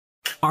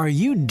Are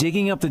you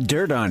digging up the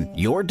dirt on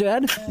your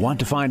dead? Want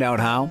to find out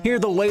how? Hear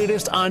the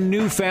latest on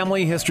new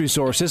family history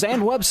sources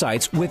and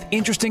websites with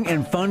interesting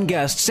and fun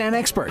guests and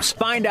experts.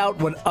 Find out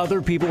what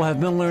other people have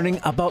been learning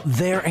about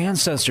their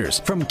ancestors.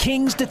 From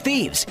kings to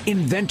thieves,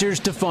 inventors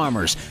to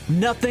farmers,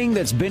 nothing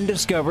that's been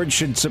discovered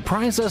should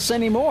surprise us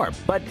anymore,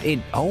 but it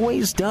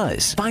always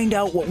does. Find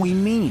out what we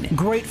mean.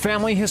 Great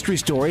family history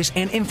stories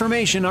and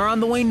information are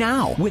on the way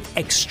now with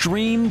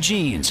Extreme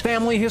Genes,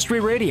 Family History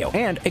Radio,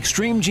 and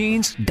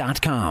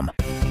extremegenes.com.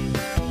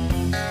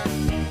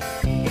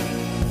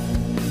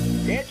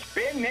 It's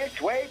been this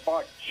way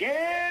for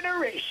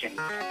generations.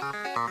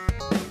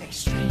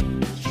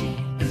 Extreme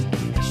Genes,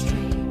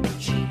 Extreme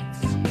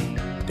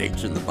Genes.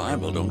 Dates in the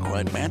Bible don't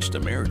quite match the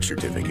marriage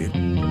certificate.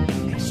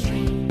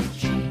 Extreme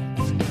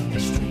Genes,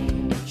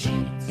 Extreme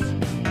Genes.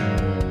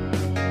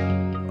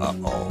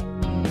 Uh-oh.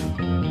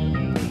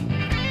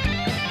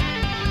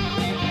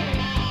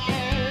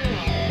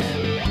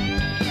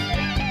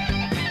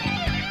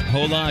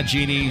 Hola,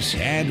 genies,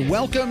 and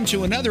welcome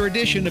to another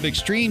edition of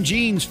Extreme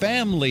Genes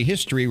Family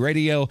History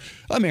Radio,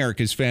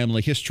 America's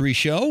family history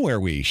show where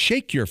we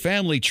shake your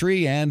family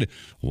tree and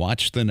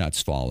watch the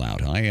nuts fall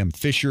out. I am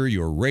Fisher,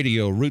 your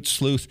radio root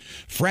sleuth,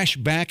 fresh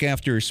back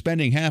after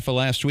spending half of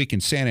last week in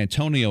San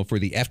Antonio for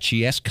the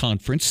FGS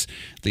Conference,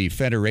 the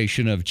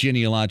Federation of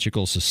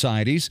Genealogical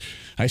Societies.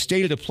 I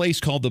stayed at a place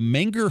called the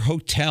Menger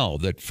Hotel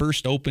that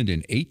first opened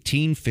in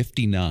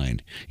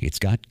 1859. It's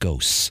got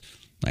ghosts.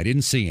 I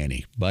didn't see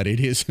any, but it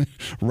is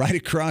right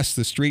across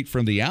the street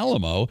from the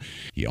Alamo.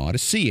 You ought to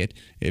see it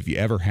if you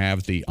ever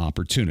have the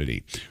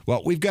opportunity.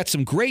 Well, we've got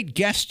some great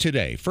guests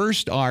today.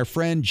 First, our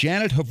friend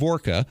Janet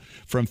Hovorka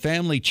from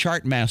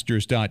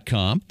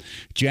FamilyChartMasters.com.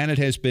 Janet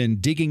has been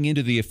digging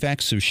into the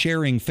effects of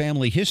sharing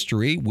family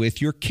history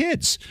with your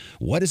kids.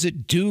 What does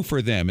it do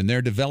for them in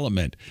their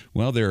development?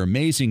 Well, there are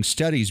amazing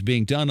studies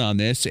being done on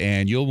this,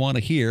 and you'll want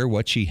to hear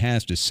what she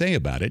has to say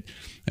about it.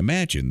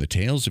 Imagine the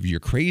tales of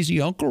your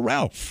crazy Uncle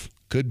Ralph.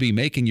 Could be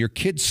making your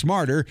kids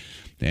smarter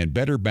and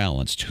better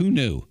balanced. Who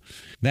knew?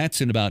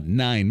 That's in about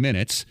 9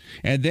 minutes.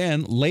 And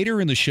then later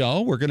in the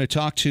show, we're going to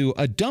talk to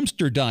a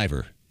dumpster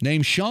diver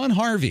named Shawn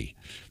Harvey.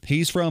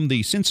 He's from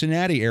the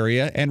Cincinnati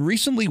area and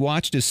recently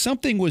watched as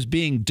something was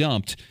being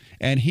dumped,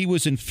 and he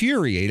was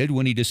infuriated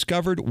when he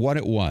discovered what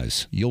it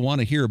was. You'll want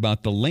to hear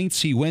about the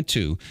lengths he went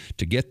to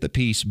get the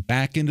piece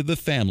back into the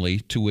family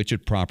to which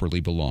it properly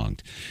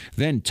belonged.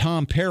 Then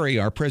Tom Perry,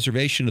 our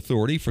preservation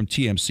authority from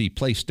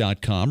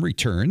tmcplace.com,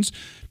 returns,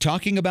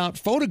 talking about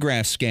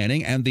photograph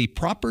scanning and the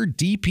proper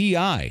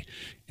DPI.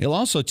 He'll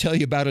also tell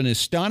you about an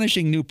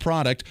astonishing new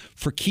product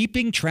for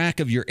keeping track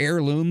of your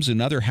heirlooms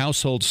and other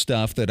household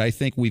stuff that I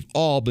think we've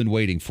all been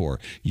waiting for.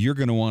 You're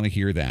going to want to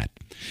hear that.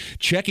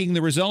 Checking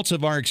the results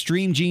of our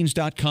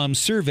extremegenes.com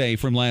survey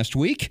from last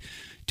week.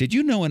 Did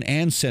you know an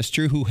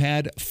ancestor who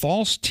had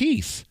false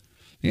teeth?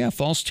 Yeah,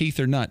 false teeth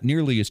are not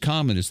nearly as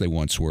common as they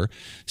once were.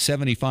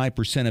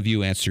 75% of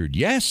you answered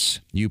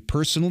yes. You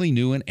personally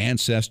knew an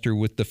ancestor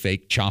with the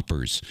fake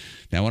choppers.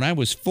 Now, when I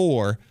was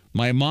 4,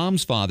 my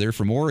mom's father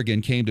from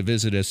Oregon came to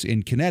visit us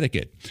in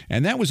Connecticut,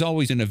 and that was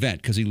always an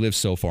event because he lived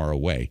so far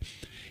away.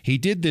 He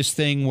did this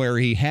thing where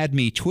he had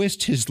me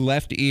twist his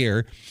left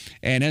ear,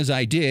 and as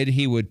I did,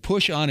 he would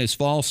push on his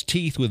false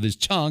teeth with his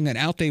tongue, and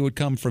out they would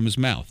come from his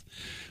mouth.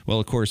 Well,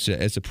 of course,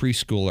 as a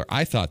preschooler,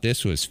 I thought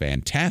this was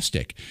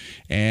fantastic.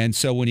 And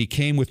so when he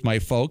came with my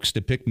folks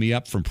to pick me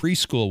up from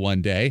preschool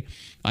one day,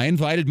 I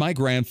invited my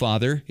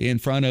grandfather in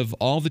front of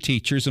all the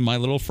teachers and my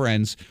little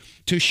friends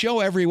to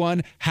show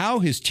everyone how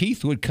his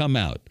teeth would come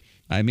out.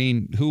 I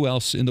mean, who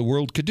else in the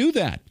world could do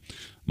that?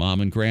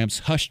 Mom and Gramps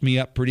hushed me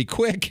up pretty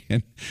quick,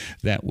 and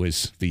that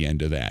was the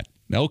end of that.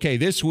 Okay,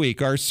 this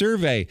week, our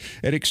survey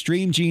at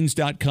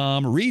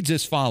extremegenes.com reads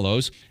as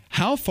follows.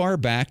 How far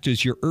back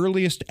does your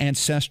earliest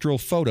ancestral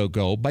photo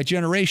go by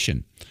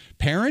generation?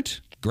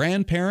 Parent,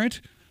 grandparent,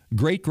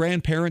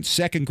 great-grandparent,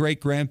 second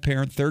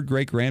great-grandparent, third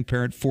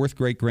great-grandparent, fourth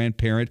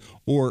great-grandparent,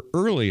 or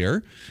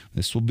earlier?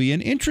 This will be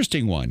an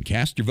interesting one.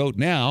 Cast your vote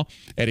now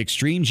at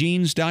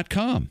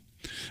extremegenes.com.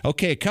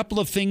 Okay, a couple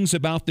of things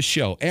about the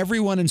show.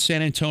 Everyone in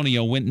San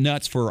Antonio went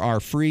nuts for our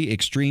free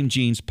Extreme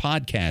Genes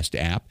podcast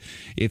app.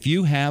 If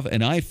you have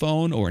an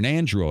iPhone or an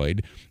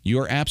Android,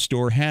 your app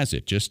store has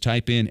it. Just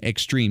type in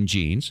Extreme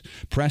Genes,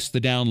 press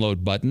the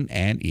download button,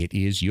 and it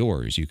is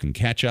yours. You can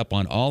catch up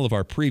on all of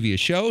our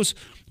previous shows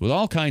with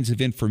all kinds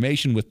of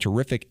information with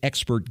terrific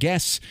expert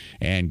guests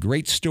and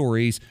great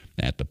stories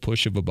at the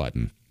push of a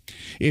button.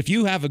 If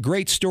you have a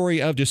great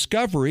story of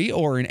discovery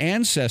or an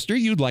ancestor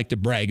you'd like to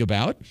brag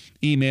about,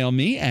 email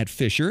me at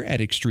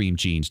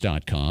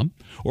fisher@extremegenes.com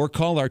or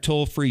call our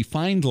toll-free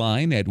find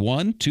line at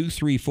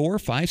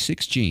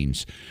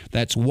 1-234-56-GENES.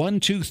 That's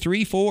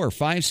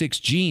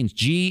 1-234-56-GENES,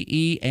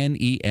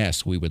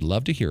 Genes. We would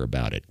love to hear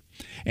about it.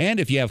 And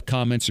if you have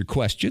comments or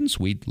questions,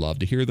 we'd love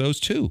to hear those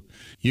too.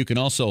 You can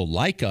also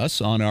like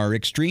us on our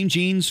Extreme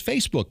Genes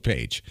Facebook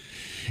page.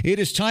 It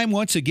is time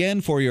once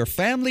again for your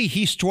family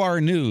Histoire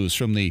news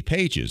from the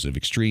pages of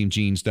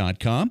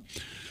extremegenes.com.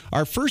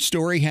 Our first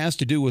story has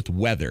to do with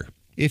weather.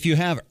 If you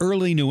have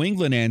early New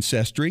England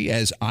ancestry,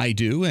 as I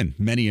do and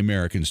many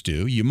Americans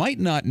do, you might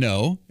not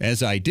know,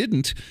 as I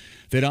didn't,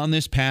 that on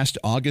this past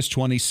August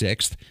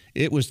 26th,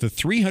 it was the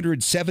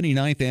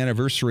 379th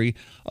anniversary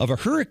of a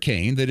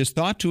hurricane that is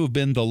thought to have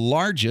been the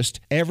largest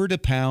ever to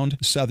pound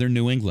southern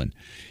New England.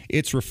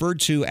 It's referred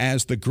to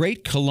as the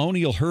Great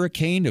Colonial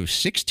Hurricane of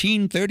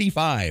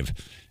 1635.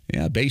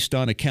 Yeah, based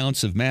on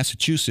accounts of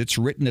Massachusetts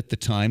written at the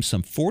time,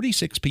 some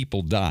 46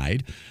 people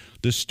died.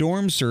 The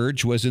storm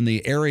surge was in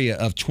the area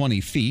of 20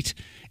 feet,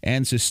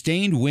 and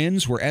sustained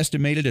winds were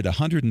estimated at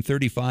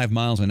 135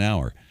 miles an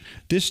hour.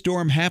 This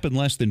storm happened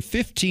less than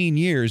 15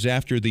 years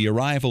after the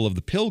arrival of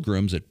the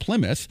Pilgrims at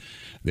Plymouth.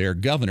 Their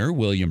governor,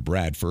 William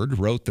Bradford,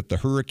 wrote that the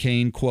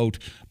hurricane, quote,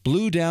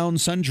 blew down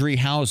sundry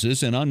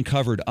houses and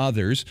uncovered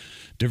others.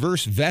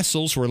 Diverse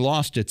vessels were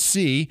lost at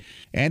sea,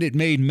 and it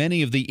made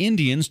many of the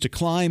Indians to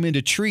climb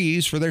into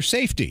trees for their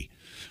safety.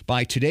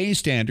 By today's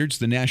standards,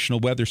 the National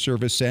Weather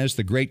Service says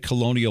the Great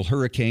Colonial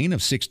Hurricane of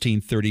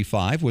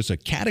 1635 was a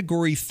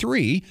Category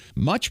 3,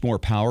 much more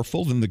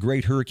powerful than the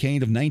Great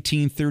Hurricane of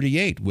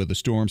 1938, with a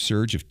storm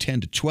surge of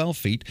 10 to 12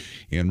 feet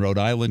in Rhode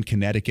Island,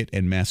 Connecticut,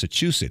 and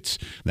Massachusetts.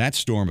 That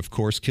storm, of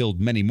course,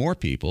 killed many more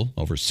people,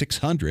 over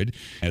 600,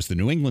 as the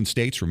New England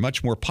states were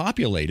much more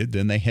populated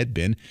than they had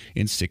been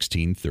in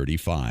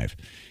 1635.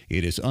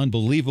 It is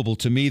unbelievable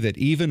to me that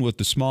even with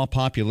the small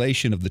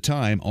population of the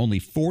time, only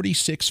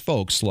 46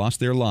 folks lost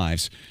their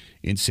lives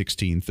in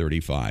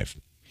 1635.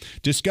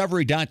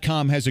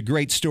 Discovery.com has a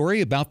great story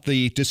about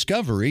the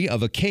discovery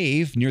of a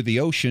cave near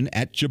the ocean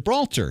at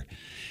Gibraltar.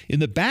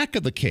 In the back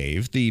of the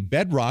cave, the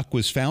bedrock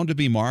was found to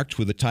be marked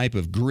with a type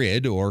of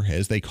grid, or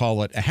as they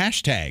call it, a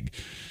hashtag.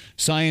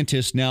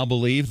 Scientists now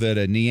believe that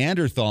a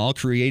Neanderthal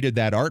created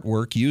that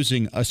artwork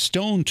using a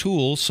stone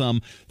tool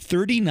some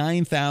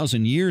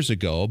 39,000 years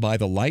ago by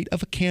the light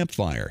of a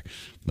campfire.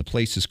 The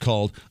place is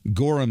called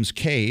Gorham's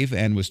Cave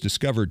and was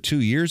discovered 2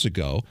 years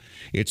ago.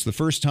 It's the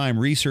first time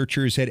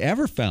researchers had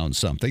ever found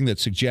something that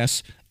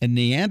suggests a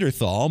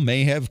Neanderthal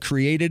may have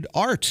created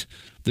art.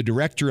 The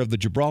director of the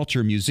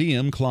Gibraltar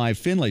Museum, Clive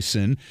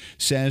Finlayson,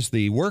 says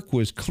the work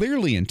was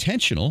clearly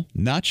intentional,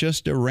 not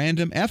just a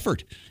random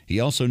effort. He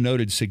also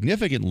noted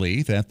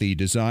significantly that the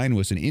design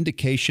was an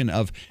indication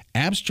of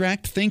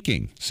abstract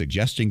thinking,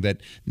 suggesting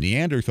that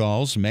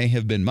Neanderthals may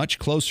have been much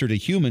closer to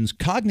humans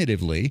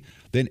cognitively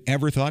than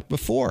ever thought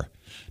before.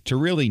 To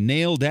really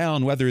nail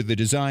down whether the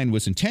design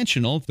was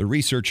intentional, the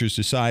researchers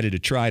decided to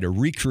try to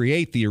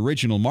recreate the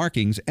original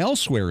markings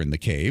elsewhere in the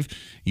cave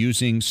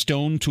using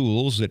stone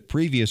tools that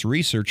previous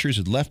researchers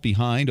had left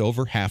behind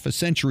over half a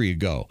century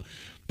ago.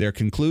 Their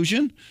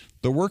conclusion?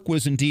 The work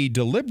was indeed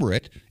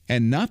deliberate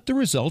and not the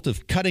result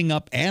of cutting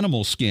up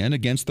animal skin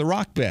against the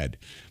rock bed.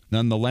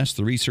 Nonetheless,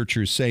 the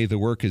researchers say the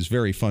work is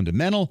very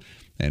fundamental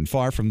and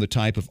far from the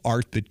type of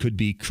art that could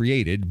be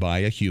created by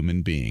a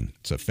human being.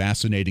 It's a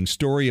fascinating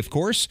story, of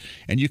course,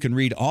 and you can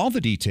read all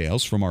the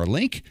details from our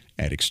link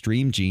at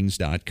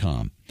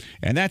extremegenes.com.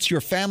 And that's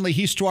your Family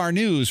Histoire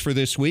news for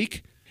this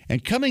week.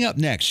 And coming up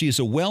next, she is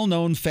a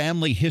well-known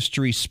family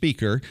history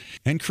speaker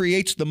and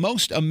creates the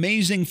most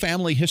amazing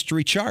family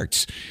history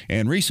charts.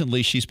 And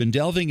recently, she's been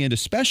delving into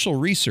special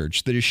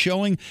research that is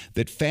showing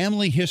that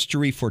family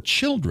history for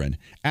children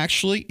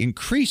actually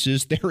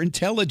increases their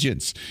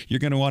intelligence. You're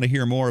going to want to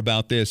hear more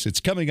about this.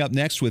 It's coming up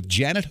next with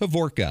Janet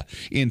Hovorka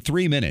in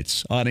 3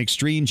 minutes on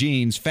Extreme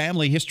Genes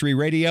Family History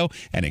Radio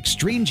and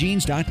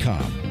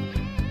extremegenes.com.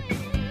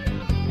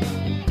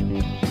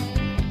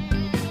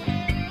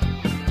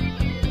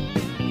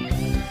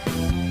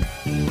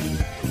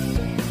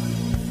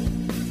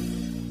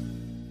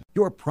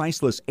 Your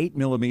priceless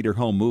 8mm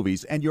home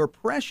movies and your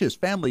precious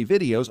family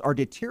videos are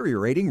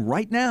deteriorating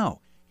right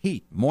now.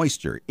 Heat,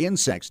 moisture,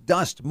 insects,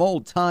 dust,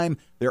 mold, time,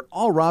 they're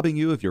all robbing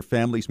you of your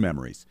family's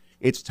memories.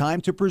 It's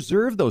time to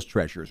preserve those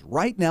treasures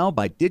right now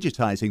by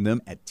digitizing them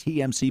at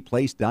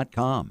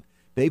tmcplace.com.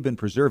 They've been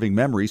preserving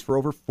memories for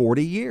over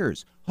 40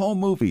 years. Home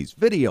movies,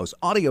 videos,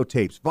 audio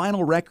tapes,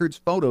 vinyl records,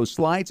 photos,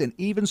 slides, and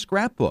even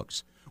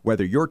scrapbooks.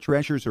 Whether your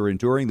treasures are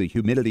enduring the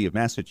humidity of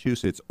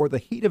Massachusetts or the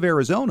heat of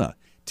Arizona,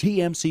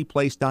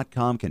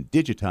 tmcplace.com can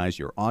digitize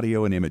your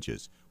audio and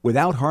images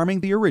without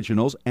harming the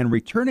originals and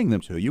returning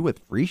them to you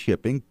with free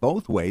shipping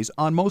both ways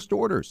on most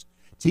orders.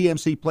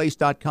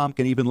 tmcplace.com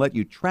can even let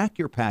you track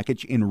your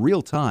package in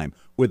real time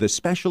with a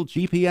special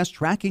GPS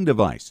tracking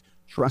device.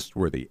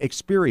 Trustworthy,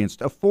 experienced,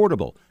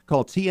 affordable.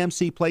 Call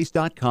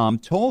tmcplace.com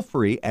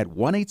toll-free at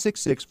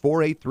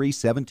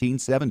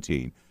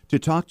 1-866-483-1717 to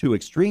talk to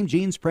Extreme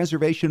Genes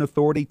Preservation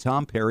Authority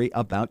Tom Perry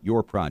about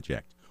your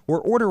project, or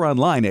order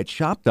online at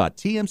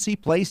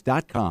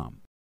shop.tmcplace.com.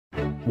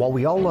 While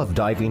we all love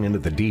diving into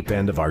the deep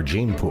end of our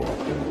gene pool,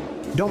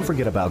 don't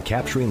forget about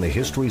capturing the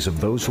histories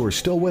of those who are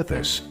still with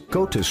us.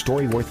 Go to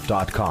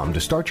Storyworth.com to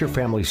start your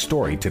family's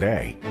story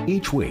today.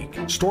 Each week,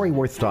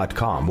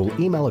 Storyworth.com will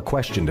email a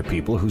question to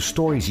people whose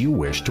stories you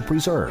wish to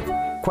preserve.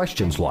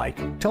 Questions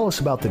like, tell us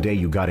about the day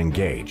you got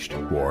engaged,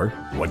 or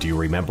what do you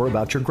remember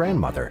about your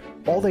grandmother?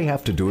 All they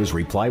have to do is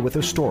reply with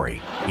a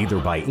story, either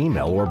by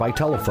email or by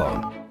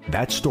telephone.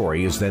 That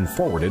story is then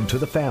forwarded to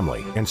the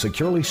family and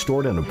securely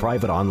stored in a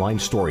private online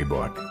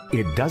storybook.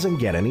 It doesn't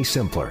get any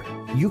simpler.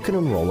 You can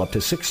enroll up to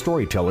 6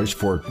 storytellers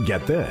for,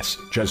 get this,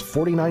 just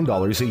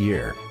 $49 a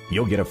year.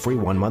 You'll get a free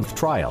 1-month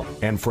trial,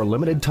 and for a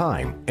limited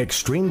time,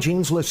 Extreme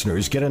Genes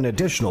listeners get an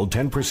additional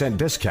 10%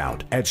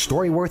 discount at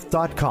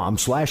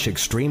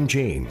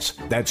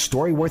storyworth.com/extremegenes. That's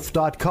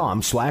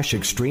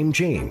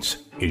storyworth.com/extremegenes.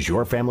 Is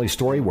your family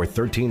story worth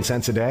 13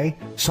 cents a day?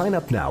 Sign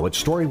up now at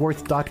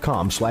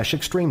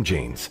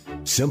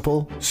storyworth.com/extremegenes.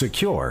 Simple,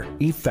 secure,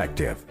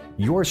 effective.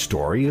 Your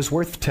story is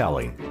worth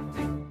telling.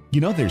 You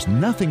know, there's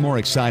nothing more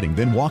exciting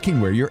than walking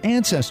where your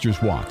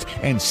ancestors walked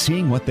and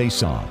seeing what they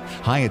saw.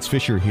 Hi, it's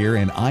Fisher here,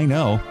 and I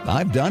know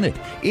I've done it.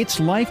 It's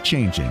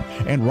life-changing.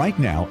 And right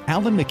now,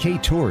 Alan McKay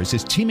Tours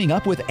is teaming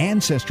up with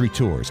Ancestry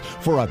Tours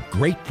for a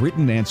Great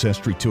Britain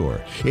Ancestry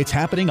Tour. It's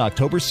happening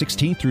October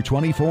 16th through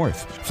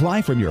 24th.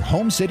 Fly from your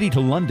home city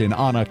to London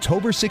on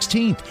October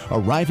 16th,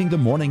 arriving the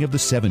morning of the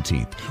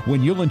 17th,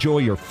 when you'll enjoy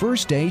your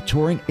first day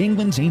touring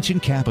England's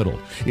ancient capital.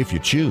 If you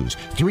choose,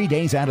 3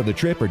 days out of the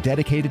trip are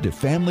dedicated to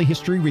family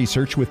history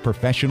research with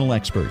professional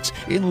experts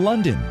in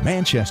London,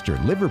 Manchester,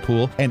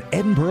 Liverpool, and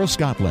Edinburgh,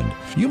 Scotland.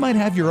 You might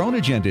have your own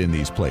agenda in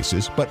these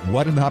places, but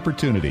what an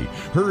opportunity.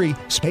 Hurry,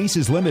 space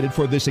is limited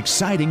for this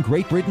exciting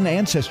Great Britain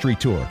Ancestry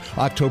Tour,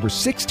 October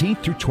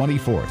 16th through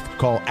 24th.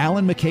 Call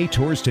Alan McKay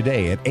Tours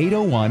today at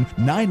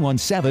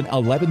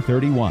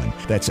 801-917-1131.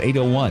 That's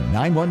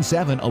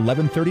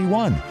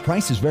 801-917-1131.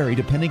 Prices vary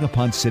depending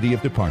upon city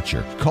of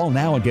departure. Call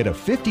now and get a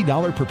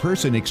 $50 per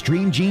person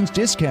Extreme Genes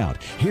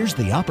discount. Here's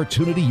the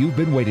opportunity you've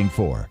been waiting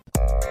for.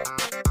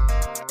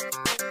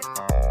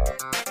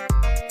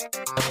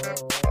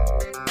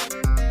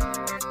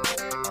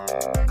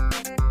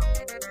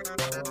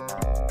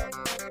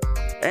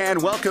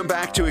 And welcome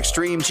back to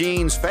Extreme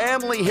Genes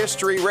Family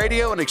History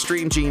Radio and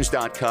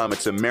ExtremeGenes.com.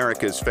 It's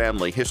America's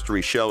Family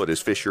History Show. It is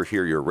Fisher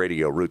here, your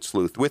radio root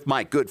sleuth, with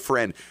my good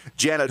friend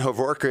Janet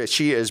Hovorka.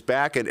 She is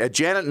back. And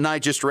Janet and I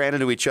just ran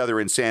into each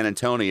other in San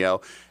Antonio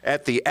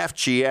at the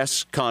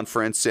FGS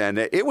Conference, and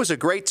it was a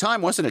great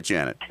time, wasn't it,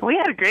 Janet? We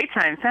had a great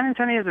time. San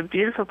Antonio is a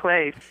beautiful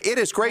place. It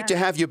is great to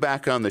have you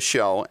back on the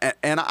show.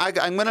 And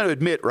I'm going to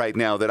admit right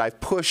now that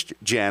I've pushed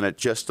Janet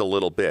just a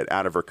little bit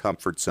out of her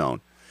comfort zone.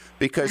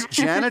 Because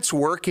Janet's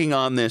working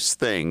on this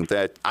thing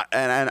that,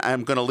 and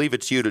I'm going to leave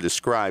it to you to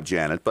describe,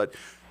 Janet, but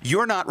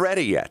you're not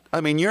ready yet.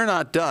 I mean, you're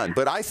not done.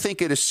 But I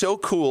think it is so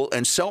cool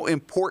and so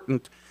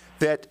important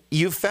that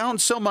you've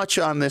found so much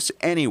on this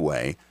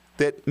anyway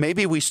that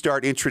maybe we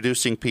start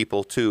introducing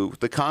people to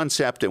the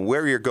concept and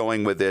where you're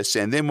going with this.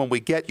 And then when we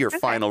get your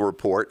final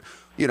report,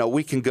 you know,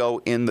 we can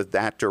go in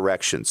that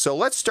direction. So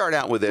let's start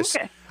out with this.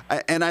 Okay.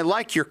 And I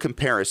like your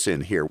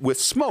comparison here with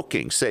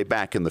smoking, say,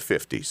 back in the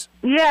 50s.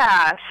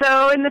 Yeah,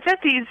 so in the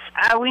 50s,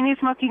 we knew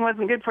smoking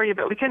wasn't good for you,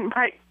 but we couldn't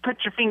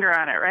put your finger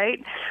on it,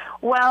 right?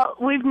 Well,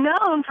 we've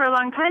known for a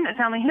long time that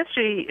family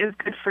history is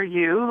good for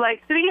you.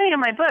 Like, at the beginning of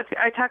my book,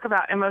 I talk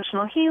about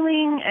emotional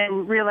healing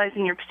and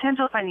realizing your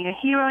potential, finding a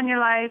hero in your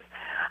life.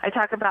 I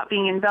talk about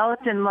being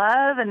enveloped in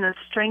love and the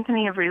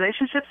strengthening of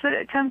relationships that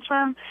it comes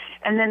from,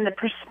 and then the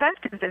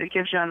perspective that it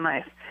gives you on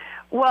life.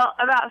 Well,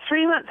 about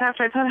 3 months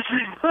after I published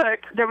my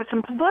book, there was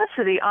some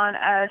publicity on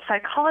a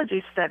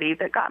psychology study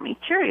that got me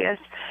curious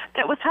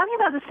that was talking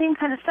about the same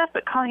kind of stuff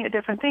but calling it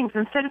different things.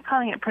 Instead of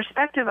calling it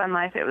perspective on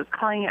life, it was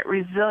calling it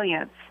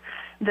resilience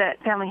that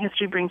family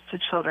history brings to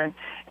children.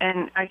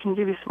 And I can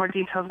give you some more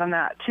details on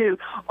that, too.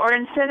 Or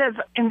instead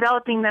of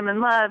enveloping them in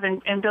love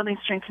and building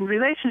strengthened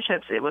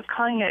relationships, it was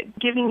calling it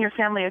giving your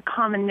family a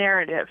common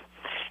narrative.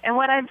 And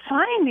what I'm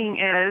finding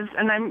is,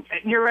 and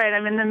you're right,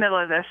 I'm in the middle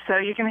of this, so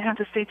you're going to have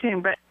to stay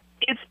tuned, but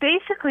it's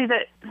basically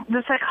that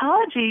the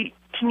psychology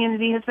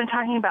community has been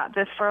talking about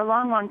this for a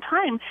long, long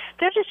time.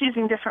 They're just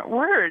using different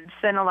words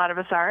than a lot of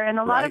us are, and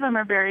a lot of them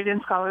are buried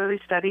in scholarly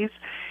studies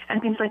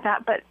and things like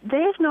that. But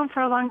they've known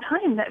for a long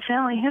time that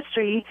family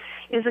history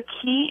is a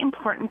key,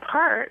 important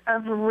part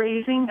of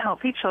raising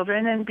healthy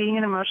children and being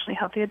an emotionally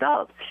healthy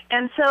adult.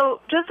 And so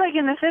just like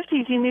in the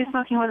 50s, you knew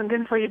smoking wasn't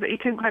good for you, but you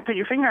couldn't quite put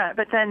your finger on it.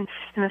 But then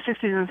in the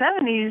 60s and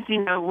 70s, you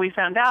know, we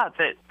found out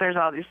that there's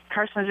all these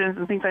carcinogens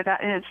and things like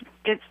that, and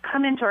it's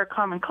come into our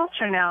common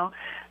culture now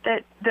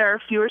that there are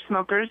fewer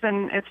smokers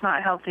and it's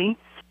not healthy.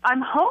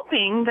 I'm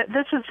hoping that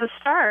this is the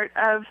start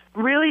of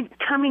really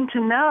coming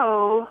to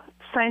know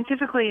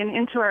scientifically and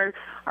into our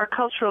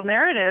cultural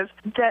narrative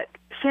that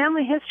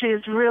family history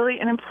is really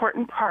an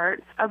important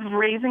part of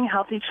raising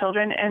healthy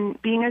children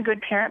and being a good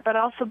parent, but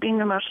also being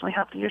emotionally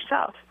healthy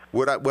yourself.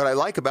 What I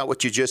like about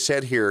what you just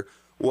said here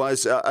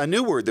was a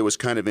new word that was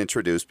kind of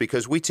introduced,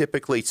 because we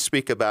typically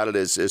speak about it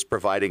as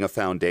providing a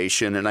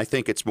foundation, and I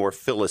think it's more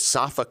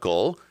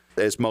philosophical,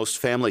 as most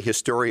family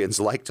historians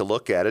like to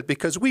look at it,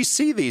 because we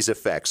see these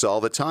effects all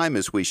the time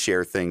as we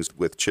share things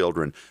with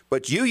children.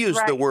 But you use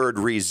the word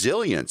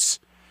resilience,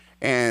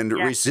 and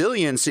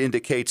resilience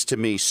indicates to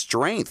me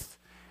strength.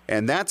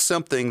 And that's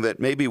something that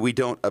maybe we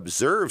don't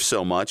observe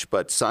so much,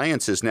 but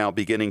science is now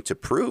beginning to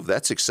prove.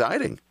 That's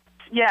exciting.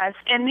 Yes,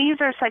 and these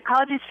are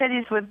psychology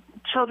studies with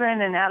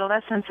children and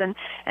adolescents,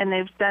 and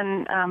they've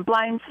done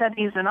blind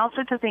studies and all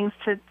sorts of things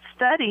to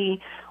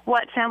study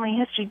what family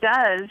history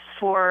does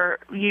for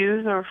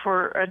youth or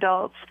for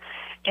adults.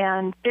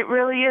 And it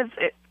really is,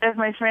 as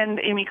my friend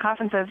Amy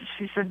Coffin says,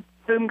 she said,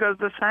 boom goes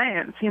the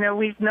science. You know,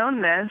 we've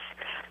known this,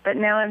 but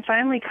now I'm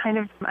finally kind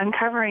of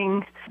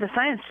uncovering the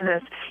science to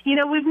this. You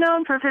know, we've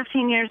known for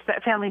 15 years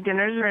that family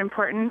dinners are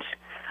important.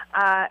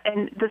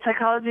 And the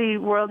psychology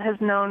world has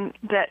known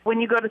that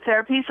when you go to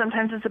therapy,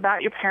 sometimes it's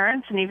about your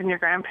parents and even your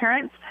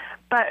grandparents,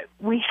 but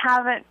we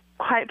haven't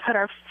quite put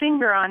our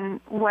finger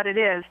on what it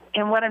is.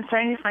 And what I'm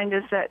starting to find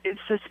is that it's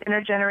this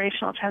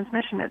intergenerational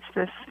transmission. It's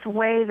this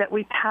way that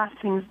we pass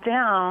things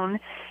down,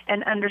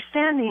 and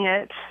understanding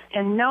it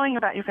and knowing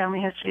about your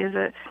family history is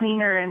a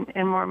cleaner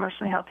and more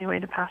emotionally healthy way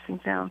to pass things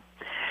down.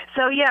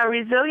 So yeah,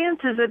 resilience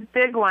is a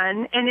big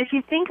one. And if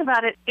you think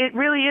about it, it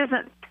really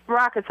isn't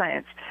rocket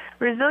science.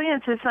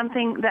 Resilience is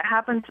something that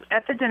happens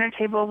at the dinner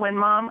table when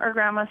mom or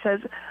grandma says,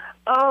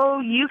 oh,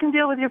 you can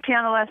deal with your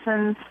piano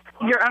lessons.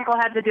 Your uncle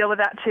had to deal with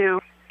that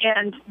too.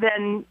 And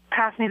then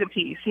pass me the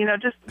piece. You know,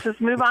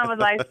 just move on with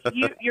life.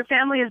 Your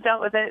family has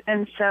dealt with it,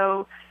 and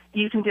so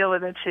you can deal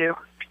with it too.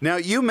 Now,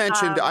 you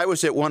mentioned I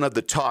was at one of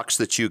the talks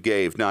that you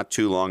gave not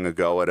too long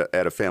ago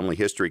at a family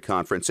history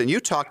conference, and you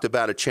talked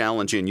about a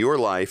challenge in your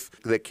life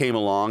that came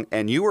along,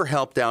 and you were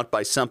helped out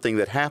by something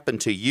that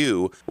happened to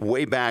you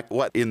way back,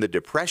 in the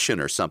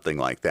Depression or something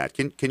like that.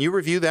 Can you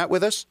review that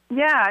with us?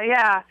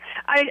 Yeah.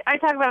 I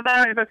talk about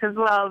that in my book as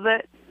well.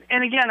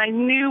 And again, I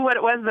knew what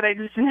it was, but I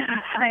just didn't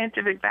have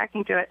scientific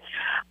backing to it.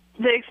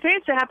 The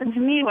experience that happened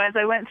to me was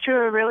I went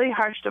through a really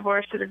harsh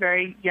divorce at a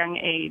very young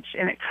age,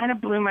 and it kind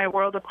of blew my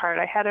world apart.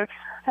 I had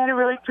a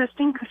really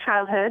pristine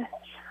childhood,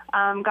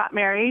 got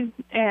married,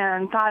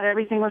 and thought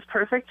everything was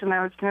perfect, and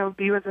I was going to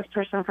be with this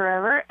person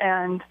forever.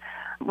 And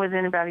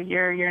within about a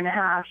year and a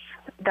half,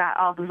 that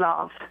all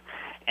dissolved.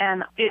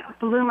 And it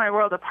blew my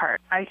world apart.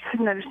 I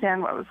couldn't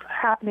understand what was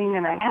happening,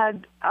 and I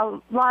had a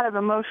lot of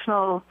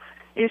emotional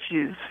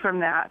issues from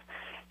that.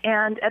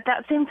 And at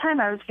that same time,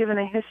 I was given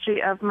a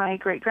history of my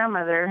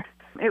great-grandmother.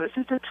 It was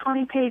just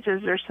 20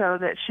 pages or so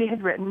that she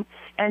had written,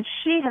 and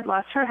she had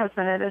lost her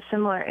husband at a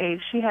similar age.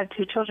 She had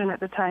 2 children at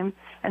the time,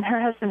 and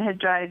her husband had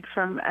died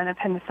from an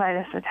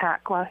appendicitis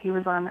attack while he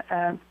was on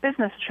a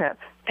business trip.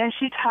 And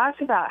she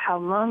talked about how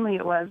lonely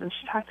it was, and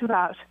she talked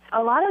about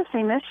a lot of the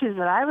same issues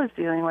that I was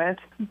dealing with.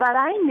 But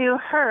I knew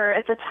her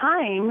at the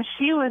time.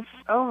 She was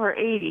over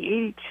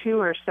 80, 82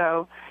 or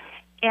so,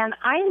 and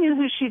I knew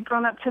who she'd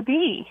grown up to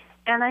be,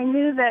 and I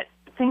knew that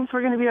things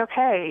were going to be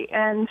okay.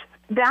 And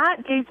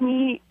that gave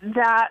me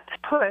that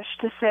push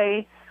to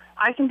say,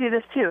 I can do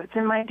this too. It's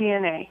in my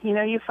DNA. You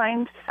know, you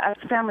find a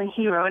family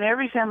hero, and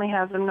every family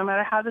has them, no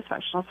matter how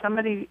dysfunctional.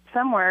 Somebody,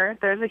 somewhere,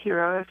 there's a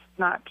hero. If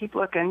not, keep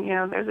looking. You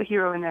know, there's a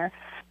hero in there.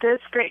 This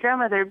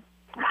great-grandmother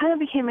kind of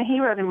became a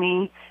hero to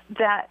me,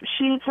 that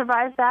she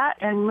survived that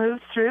and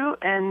moved through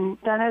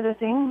and done other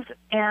things,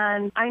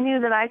 and I knew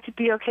that I could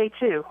be okay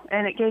too,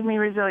 and it gave me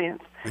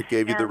resilience. It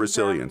gave you the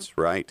resilience,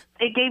 right?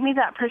 It gave me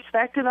that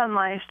perspective on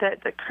life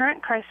that the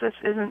current crisis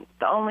isn't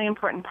the only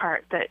important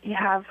part, that you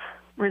have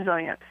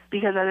resilience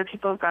because other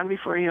people have gone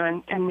before you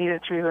and made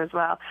it through as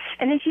well.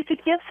 And if you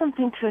could give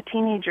something to a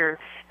teenager,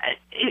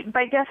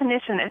 by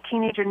definition, a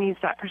teenager needs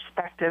that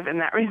perspective and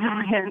that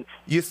resilience.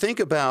 You think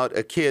about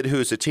a kid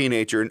who's a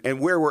teenager, and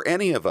where were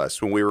any of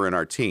us when we were in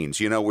our teens?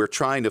 You know, we're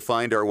trying to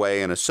find our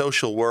way in a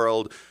social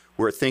world.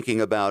 We're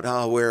thinking about,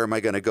 where am I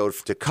going to go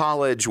to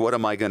college? What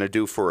am I going to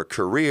do for a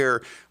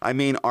career? I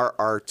mean,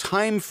 our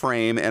time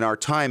frame and our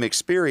time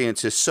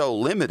experience is so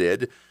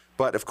limited.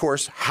 But, of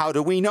course, how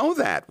do we know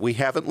that? We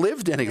haven't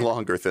lived any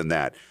longer than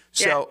that.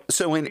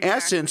 So in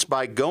essence,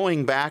 by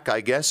going back, I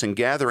guess, and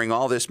gathering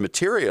all this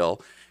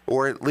material,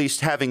 or at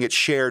least having it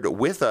shared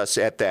with us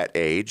at that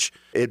age,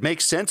 it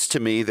makes sense to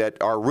me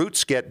that our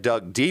roots get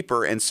dug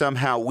deeper and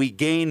somehow we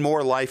gain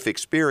more life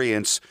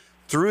experience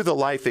through the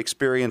life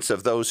experience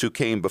of those who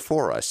came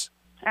before us.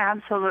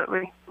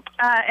 Absolutely.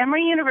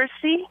 Emory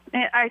University,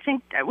 I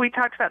think we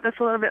talked about this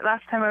a little bit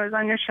last time I was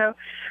on your show.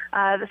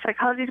 The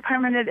psychology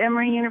department at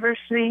Emory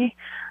University,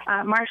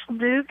 Marshall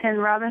Duke and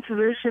Robin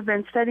Falouche have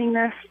been studying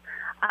this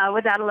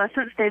with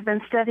adolescents. They've been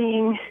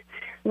studying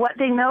what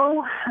they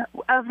know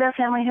of their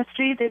family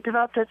history. They've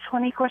developed a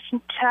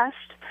 20-question test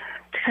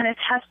to kind of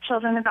test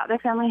children about their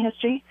family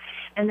history,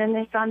 and then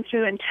they've gone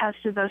through and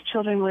tested those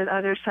children with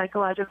other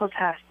psychological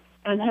tests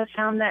and have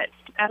found that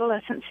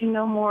adolescents who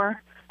know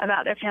more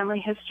about their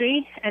family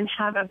history and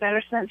have a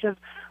better sense of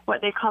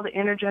what they call the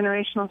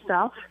intergenerational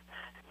self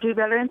do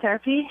better in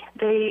therapy.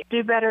 They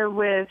do better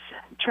with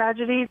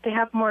tragedy. They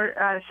have more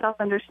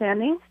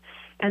self-understanding,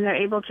 and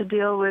they're able to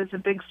deal with the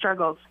big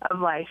struggles of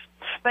life.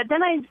 But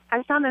then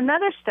I found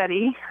another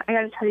study I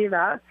got to tell you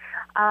about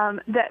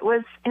that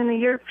was in the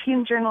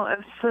European Journal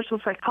of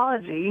Social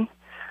Psychology,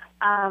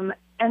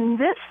 and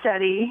this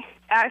study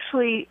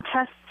actually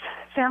tests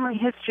family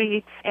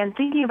history and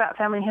thinking about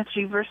family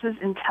history versus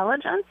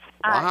intelligence.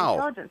 Wow.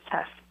 Intelligence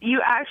tests.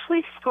 You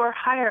actually score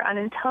higher on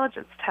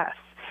intelligence tests.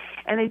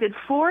 And they did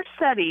 4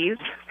 studies.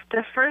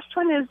 The first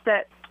one is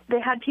that they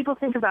had people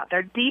think about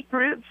their deep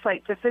roots,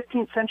 like the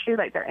 15th century,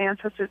 like their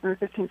ancestors in the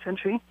 15th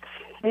century.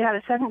 They had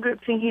a second group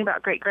thinking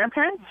about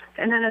great-grandparents.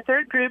 And then a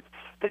third group,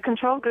 the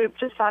control group,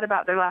 just thought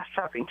about their last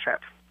shopping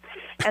trip.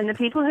 And the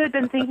people who had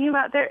been thinking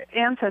about their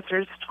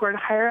ancestors scored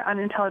higher on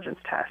intelligence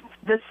tests.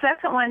 The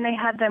second one, they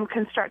had them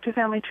construct a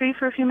family tree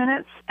for a few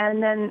minutes,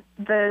 and then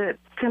the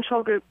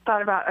control group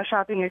thought about a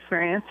shopping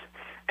experience.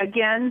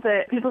 Again,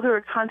 the people who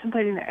were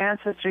contemplating their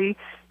ancestry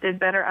did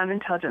better on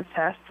intelligence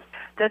tests.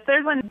 The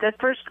third one, the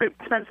first group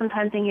spent some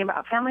time thinking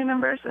about family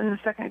members, and the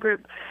second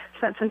group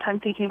spent some time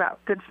thinking about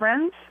good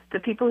friends. The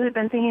people who had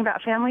been thinking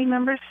about family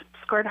members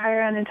scored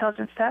higher on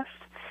intelligence tests.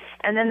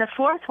 And then the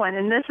fourth one,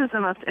 and this is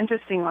the most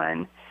interesting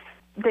one,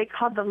 they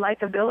called the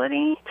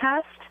likability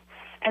test,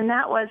 and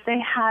that was they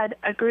had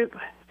a group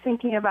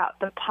thinking about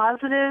the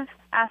positive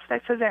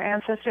aspects of their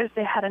ancestors.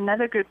 They had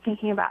another group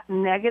thinking about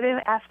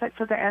negative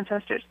aspects of their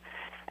ancestors,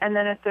 and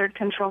then a third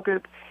control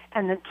group.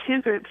 And the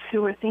two groups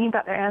who were thinking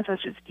about their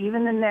ancestors,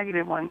 even the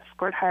negative ones,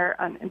 scored higher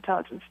on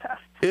intelligence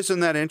tests. Isn't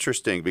that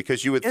interesting?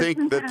 Because you would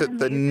think that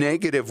the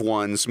negative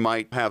ones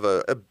might have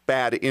a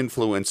bad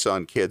influence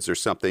on kids or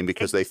something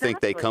because they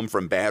think they come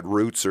from bad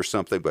roots or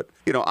something. But,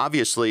 you know,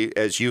 obviously,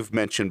 as you've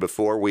mentioned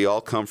before, we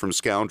all come from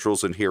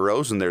scoundrels and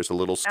heroes, and there's a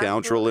little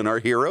scoundrel in our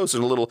heroes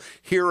and a little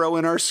hero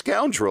in our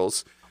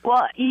scoundrels.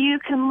 Well, you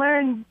can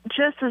learn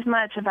just as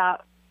much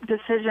about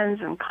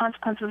decisions and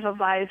consequences of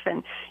life,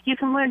 and you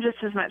can learn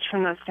just as much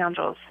from those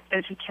scoundrels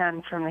as you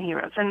can from the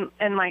heroes. And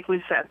like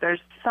we said, there's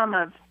some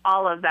of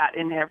all of that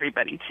in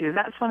everybody too.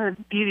 That's one of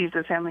the beauties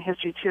of family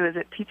history too, is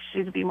it teaches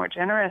you to be more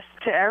generous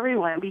to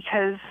everyone,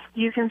 because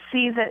you can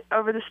see that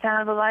over the span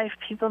of a life,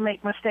 people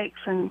make mistakes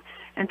and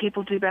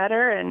people do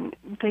better, and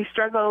they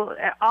struggle.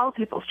 All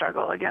people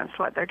struggle against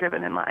what they're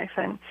given in life,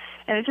 and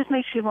it just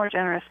makes you a more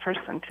generous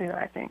person too,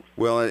 I think.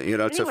 Well, you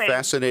know, it's a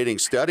fascinating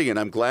study, and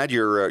I'm glad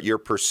you're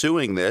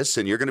pursuing this,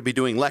 and you're going to be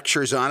doing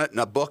lectures on it in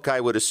a book, I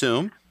would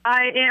assume.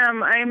 I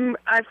am.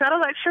 I've got a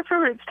lecture for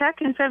Roots Tech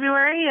in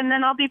February, and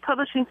then I'll be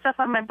publishing stuff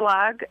on my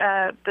blog,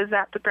 the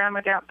Zap the Grandma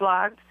Gap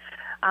blog.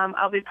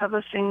 I'll be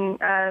publishing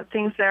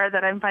things there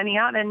that I'm finding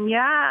out, and yeah,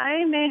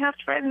 I may have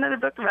to write another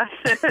book about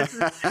this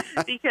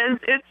because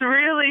it's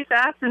really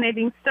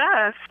fascinating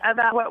stuff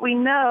about what we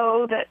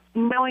know that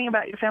knowing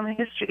about your family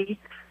history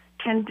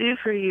can do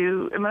for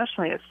you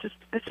emotionally. It's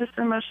just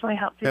emotionally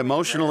helpful.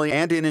 Emotionally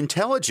and in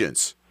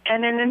intelligence.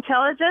 And in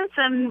intelligence,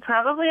 and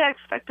probably I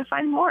expect to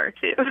find more,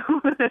 too.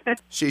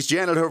 She's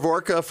Janet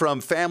Hovorka from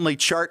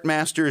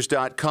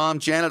FamilyChartMasters.com.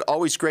 Janet,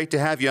 always great to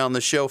have you on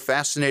the show.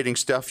 Fascinating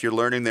stuff you're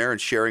learning there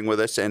and sharing with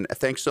us, and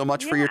thanks so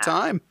much for your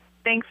time.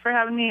 Thanks for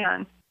having me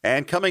on.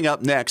 And coming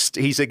up next,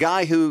 he's a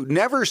guy who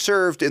never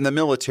served in the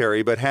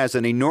military but has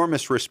an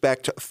enormous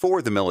respect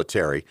for the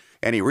military.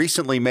 And he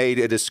recently made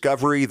a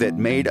discovery that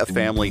made a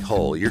family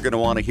whole. You're going to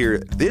want to hear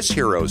this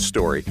hero's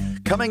story.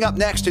 Coming up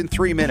next in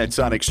 3 minutes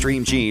on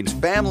Extreme Genes,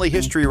 Family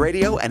History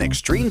Radio, and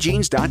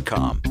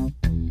ExtremeGenes.com.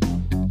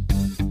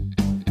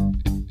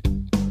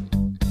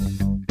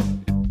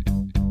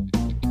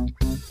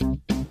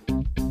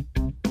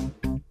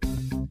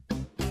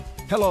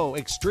 Hello,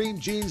 Extreme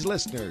Genes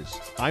listeners.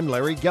 I'm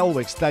Larry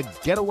Gelwicks, the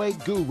getaway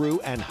guru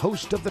and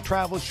host of the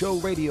Travel Show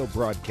radio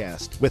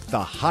broadcast with the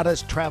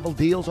hottest travel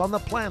deals on the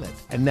planet.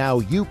 And now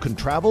you can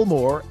travel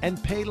more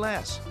and pay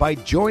less by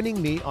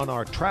joining me on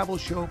our Travel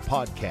Show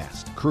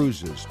podcast.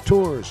 Cruises,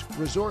 tours,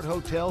 resort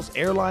hotels,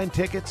 airline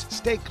tickets,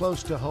 stay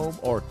close to home,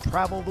 or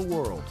travel the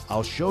world.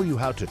 I'll show you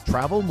how to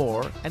travel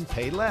more and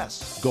pay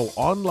less. Go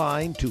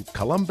online to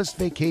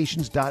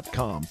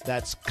ColumbusVacations.com.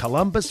 That's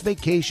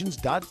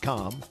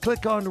ColumbusVacations.com.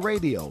 Click on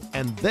radio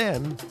and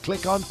then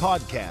click on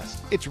podcast.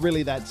 It's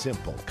really that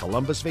simple.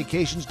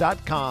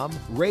 ColumbusVacations.com,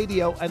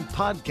 radio and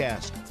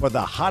podcast for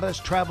the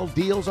hottest travel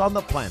deals on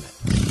the planet.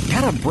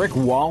 Got a brick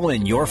wall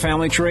in your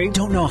family tree?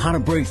 Don't know how to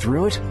break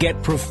through it?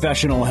 Get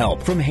professional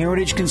help from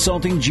Heritage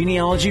Consulting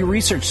Genealogy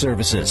Research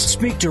Services.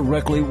 Speak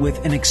directly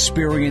with an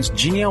experienced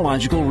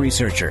genealogical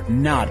researcher,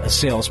 not a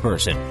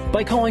salesperson,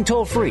 by calling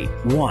toll-free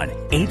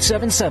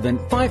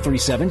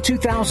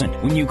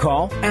 1-877-537-2000. When you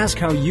call, ask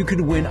how you could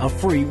win a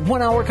free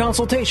 1-hour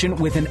consultation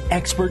with an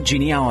expert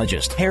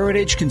genealogist.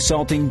 Heritage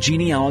Consulting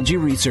Genealogy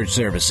Research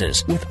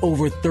Services, with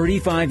over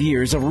 35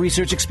 years of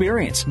research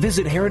experience.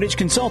 Visit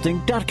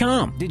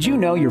heritageconsulting.com. Did you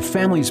know your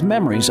family's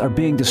memories are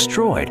being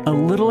destroyed a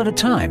little at a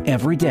time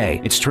every day?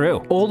 It's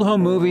true. Old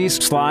home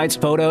movies, slides,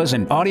 photos,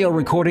 and audio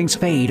recordings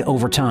fade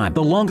over time.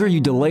 The longer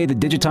you delay the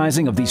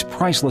digitizing of these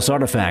priceless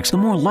artifacts, the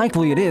more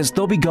likely it is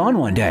they'll be gone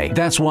one day.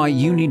 That's why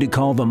you need to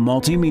call the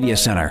Multimedia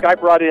Center. I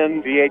brought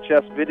in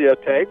VHS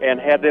videotape and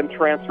had them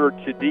transferred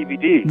to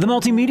DVD. The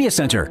Multimedia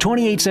Center,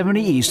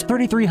 2870 East,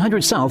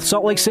 3300 South,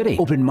 Salt Lake City.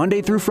 Open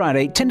Monday through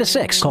Friday, 10 to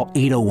 6. Call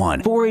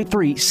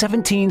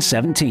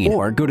 801-483-1717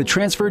 or go to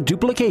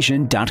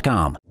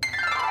transferduplication.com.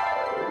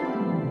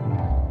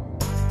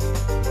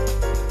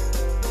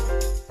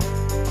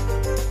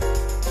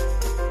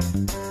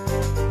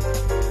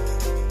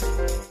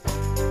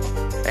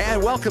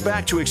 And welcome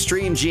back to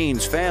Extreme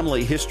Genes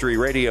Family History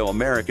Radio,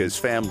 America's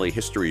family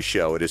history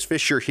show. It is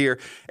Fisher here,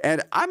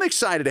 and I'm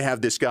excited to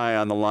have this guy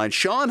on the line,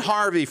 Shawn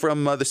Harvey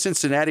from the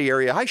Cincinnati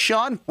area. Hi,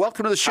 Shawn.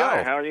 Welcome to the show.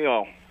 Hi, how are you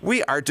all?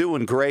 We are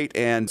doing great,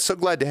 and so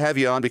glad to have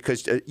you on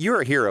because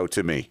you're a hero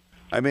to me.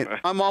 I mean,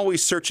 I'm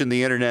always searching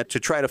the internet to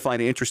try to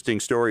find interesting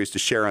stories to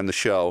share on the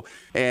show,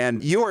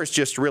 and yours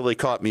just really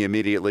caught me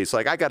immediately. It's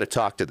like, I got to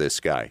talk to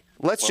this guy.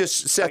 Let's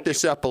just set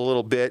this up a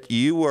little bit.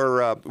 You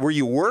were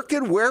you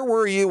working? Where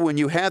were you when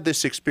you had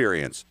this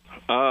experience?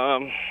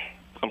 I'm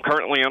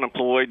currently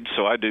unemployed,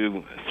 so I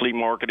do flea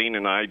marketing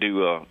and I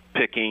do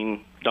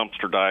picking,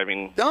 dumpster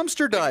diving.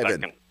 Dumpster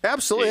diving.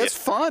 Absolutely. Yeah. That's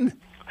fun.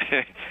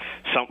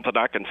 Something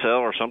I can sell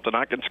or something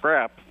I can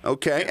scrap.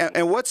 Okay.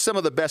 And what's some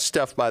of the best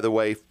stuff, by the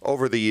way,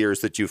 over the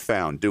years that you've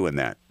found doing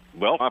that?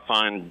 Well, I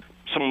find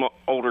some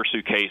older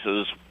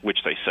suitcases, which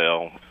they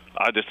sell.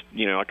 I just,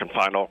 I can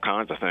find all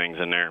kinds of things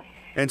in there.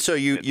 And so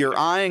you're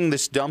eyeing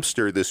this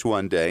dumpster this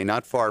one day,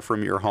 not far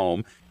from your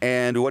home,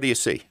 and what do you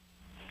see?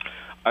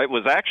 It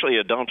was actually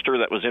a dumpster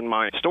that was in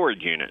my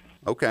storage unit.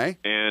 Okay.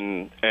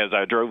 And as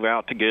I drove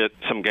out to get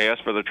some gas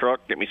for the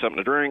truck, get me something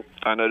to drink,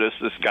 I noticed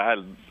this guy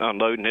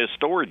unloading his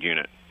storage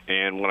unit.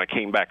 And when I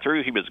came back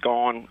through, he was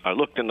gone. I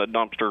looked in the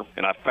dumpster,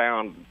 and I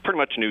found pretty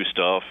much new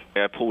stuff.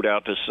 I pulled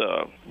out this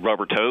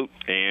rubber tote,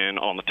 and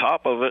on the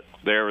top of it,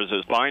 there was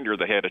this binder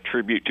that had a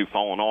tribute to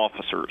fallen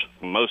officers.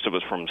 Most of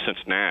us from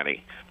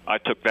Cincinnati. I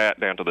took that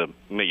down to the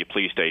Amelia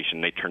Police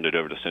Station. They turned it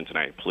over to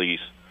Cincinnati Police.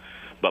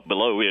 But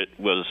below it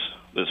was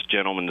this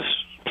gentleman's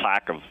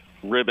plaque of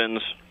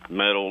ribbons,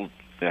 medals.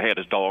 It had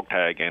his dog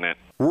tag in it.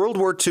 World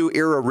War II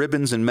era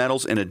ribbons and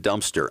medals in a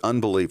dumpster.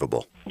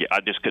 Unbelievable. Yeah,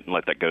 I just couldn't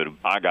let that go.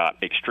 I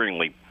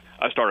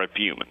started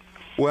fuming.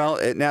 Well,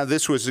 now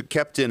this was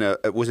kept in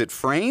was it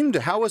framed?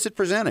 How was it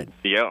presented?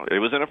 Yeah, it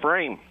was in a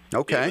frame.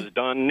 Okay. It was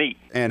done neat.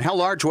 And how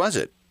large was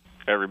it?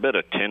 Every bit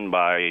of 10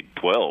 by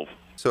 12.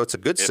 So it's a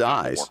good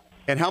size.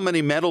 And how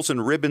many medals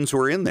and ribbons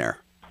were in there?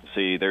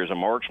 See, there's a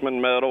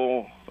marksman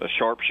medal, a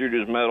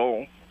sharpshooter's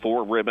medal,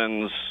 4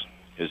 ribbons,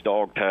 his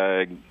dog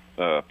tag,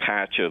 a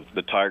patch of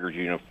the Tigers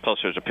uniform, plus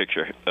there's a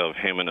picture of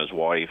him and his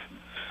wife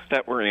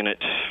that were in it.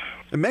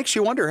 It makes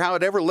you wonder how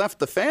it ever left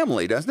the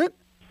family, doesn't it?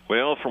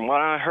 Well, from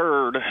what I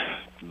heard,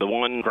 the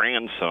one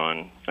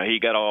grandson, he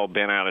got all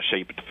bent out of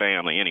shape at the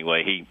family.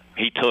 Anyway,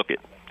 he took it.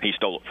 He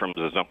stole it from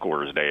his uncle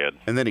or his dad.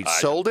 And then he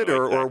sold it,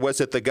 or was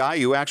it the guy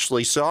you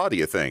actually saw, do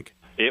you think?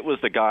 It was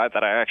the guy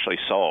that I actually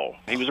saw.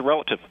 He was a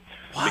relative.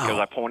 Wow. Because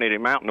I pointed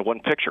him out in the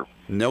one picture.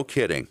 No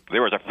kidding.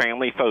 There was a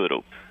family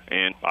photo,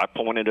 and I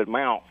pointed him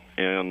out,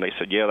 and they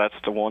said, yeah, that's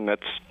the one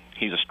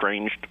he's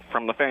estranged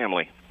from the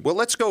family. Well,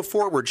 let's go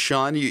forward,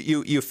 Shawn.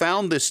 You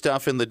found this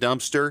stuff in the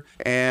dumpster,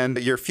 and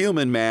you're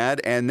fuming mad,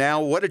 and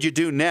now what did you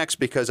do next?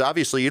 Because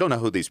obviously you don't know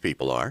who these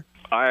people are.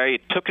 I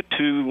took it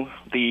to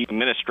the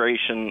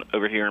administration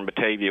over here in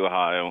Batavia,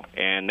 Ohio,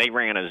 and they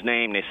ran his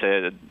name. They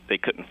said they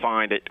couldn't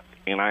find it.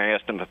 And I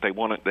asked them if they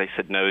wanted. They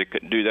said no, they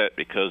couldn't do that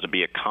because it'd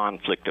be a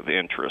conflict of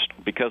interest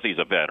because he's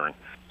a veteran.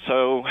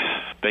 So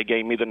they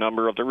gave me the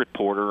number of the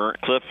reporter,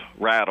 Cliff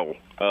Rattle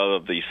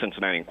of the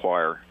Cincinnati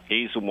Enquirer.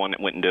 He's the one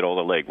that went and did all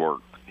the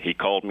legwork. He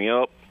called me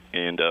up,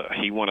 and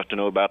he wanted to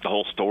know about the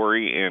whole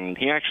story, and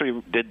he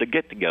actually did the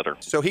get-together.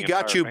 So he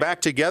got you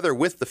back together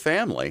with the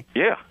family.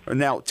 Yeah.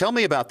 Now, tell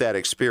me about that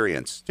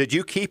experience. Did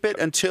you keep it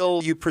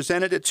until you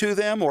presented it to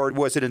them, or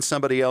was it in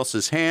somebody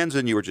else's hands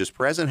and you were just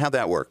present? How'd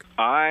that work?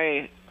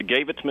 I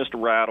gave it to Mr.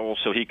 Rattle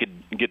so he could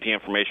get the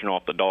information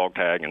off the dog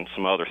tag and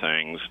some other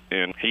things,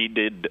 and he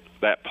did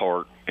that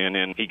part, and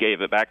then he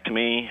gave it back to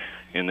me,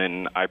 and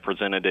then I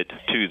presented it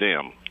to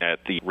them at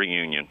the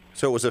reunion.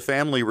 So it was a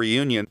family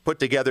reunion put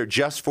together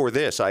just for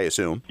this, I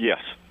assume? Yes.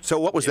 So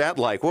what was that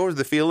like? What were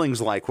the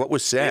feelings like? What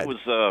was said?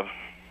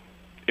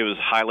 It was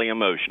highly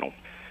emotional.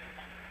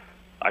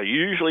 I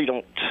usually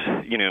don't,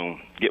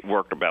 get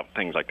worked about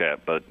things like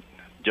that, but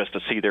just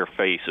to see their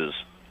faces,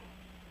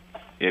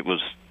 it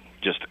was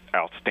just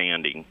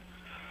outstanding.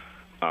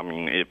 I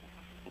mean,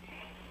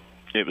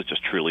 it was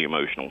just truly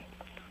emotional.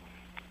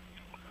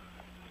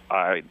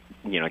 I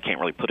can't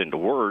really put into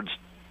words.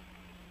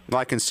 Well,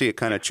 I can see it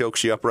kind of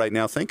chokes you up right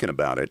now thinking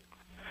about it.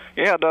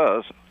 Yeah, it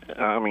does.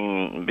 I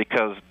mean,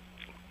 because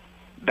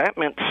that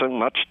meant so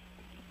much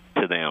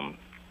to them.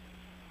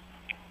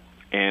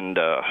 And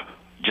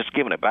just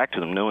giving it back to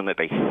them, knowing that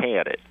they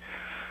had it.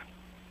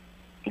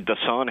 The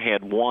son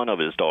had one of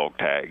his dog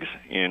tags.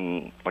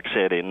 And like I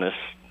said, in this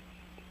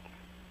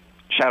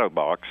shadow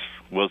box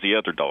was the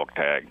other dog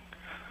tag.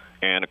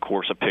 And, of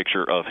course, a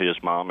picture of his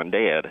mom and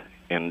dad.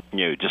 And,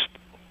 just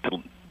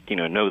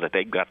to know that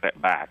they got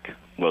that back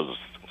was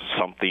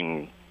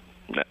something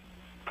that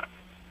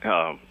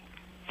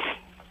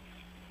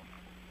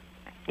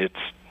it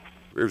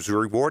was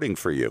rewarding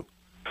for you.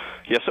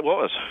 Yes, it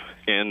was.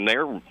 And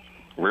they're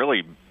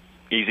really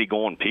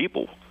easygoing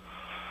people.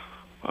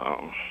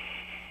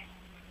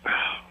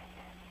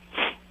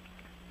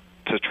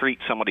 To treat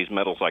somebody's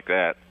medals like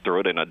that,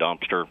 throw it in a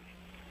dumpster,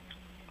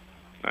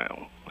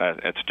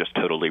 that's just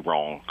totally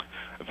wrong.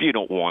 If you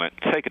don't want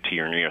it, take it to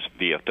your nearest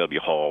VFW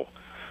hall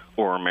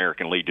or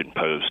American Legion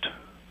post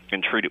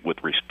and treat it with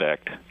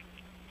respect.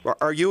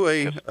 Are you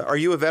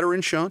a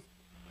veteran, Shawn?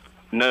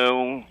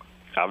 No,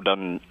 I've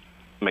done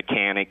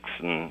mechanics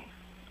and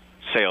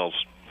sales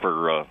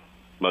for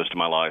most of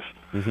my life,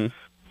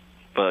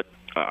 but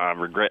I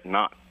regret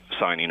not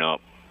signing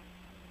up.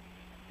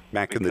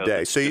 Back in the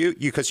day. So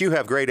because you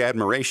have great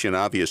admiration,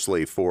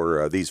 obviously,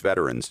 for these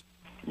veterans.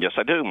 Yes,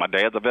 I do. My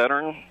dad's a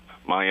veteran.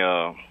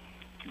 My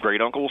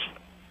great-uncles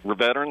were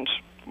veterans.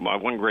 My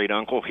one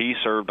great-uncle, he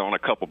served on a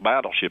couple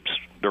battleships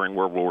during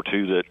World War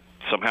II that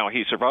somehow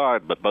he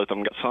survived, but both of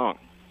them got sunk.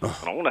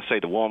 I want to say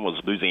the one was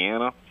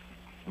Louisiana.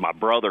 My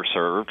brother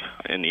served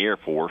in the Air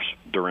Force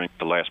during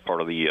the last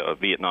part of the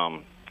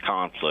Vietnam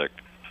conflict.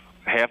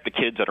 Half the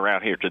kids that are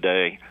out here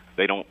today,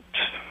 they don't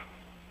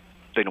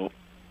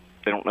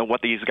know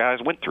what these guys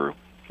went through.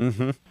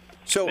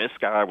 So this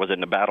guy was in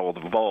the Battle of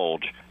the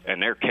Bulge,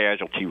 and their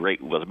casualty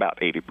rate was about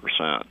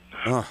 80%.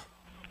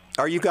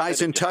 Are you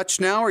guys in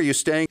touch now? Are you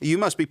staying? You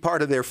must be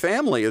part of their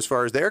family as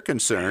far as they're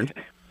concerned.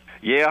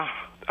 Yeah,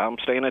 I'm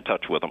staying in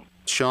touch with them.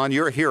 Shawn,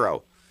 you're a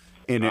hero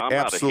in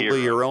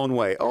absolutely your own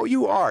way. Oh,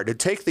 you are. To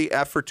take the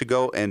effort to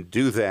go and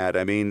do that.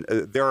 I mean,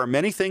 there are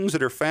many things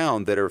that are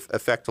found that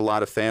affect a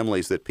lot of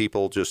families that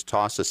people just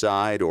toss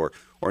aside or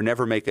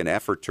never make an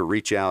effort to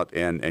reach out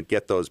and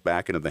get those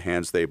back into the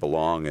hands they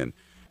belong. And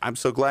I'm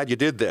so glad you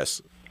did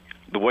this.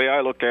 The way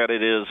I look at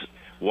it is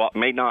what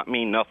may not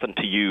mean nothing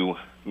to you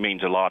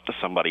means a lot to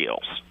somebody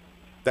else.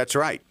 That's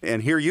right.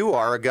 And here you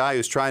are, a guy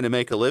who's trying to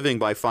make a living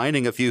by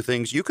finding a few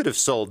things. You could have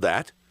sold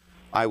that,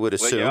 I would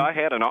assume. Well,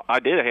 yeah, I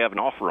did have an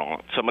offer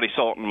on it. Somebody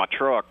saw it in my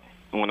truck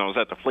when I was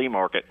at the flea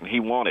market, and he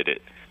wanted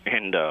it.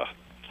 And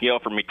he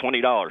offered me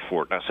 $20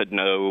 for it. And I said,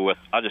 no,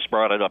 I just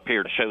brought it up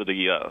here to show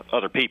the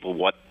other people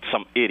what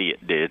some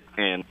idiot did.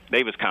 And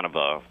they was kind of,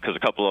 because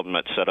a couple of them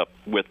that set up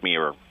with me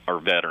are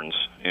veterans,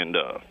 and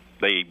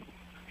they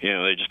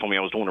just told me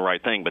I was doing the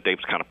right thing, but they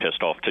was kind of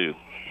pissed off too.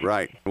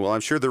 Right. Well,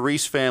 I'm sure the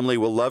Reese family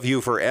will love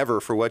you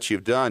forever for what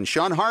you've done.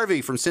 Shawn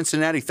Harvey from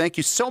Cincinnati, thank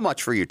you so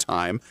much for your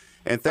time,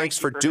 and thanks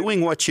for doing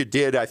what you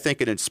did. I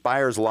think it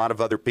inspires a lot of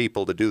other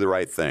people to do the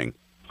right thing.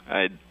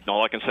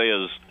 All I can say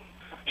is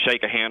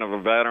shake a hand of a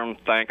veteran,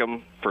 thank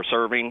them for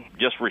serving,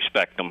 just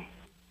respect them.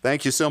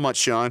 Thank you so much,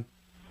 Shawn.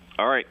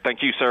 All right.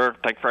 Thank you, sir.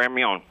 Thanks for having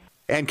me on.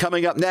 And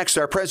coming up next,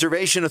 our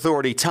preservation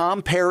authority,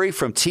 Tom Perry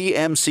from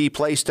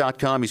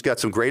tmcplace.com. He's got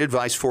some great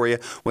advice for you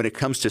when it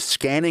comes to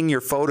scanning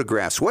your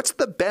photographs. What's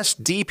the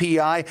best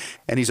DPI?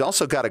 And he's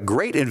also got a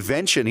great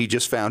invention he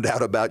just found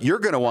out about. You're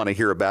going to want to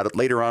hear about it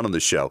later on in the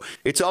show.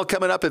 It's all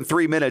coming up in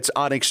 3 minutes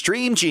on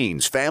Extreme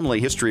Genes,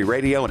 Family History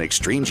Radio, and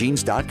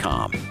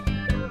extremegenes.com.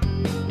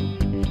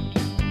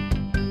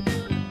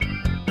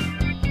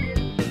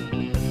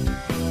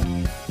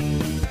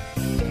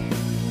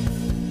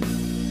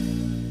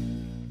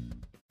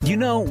 You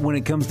know, when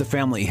it comes to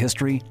family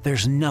history,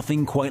 there's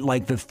nothing quite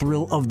like the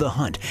thrill of the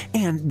hunt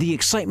and the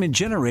excitement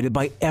generated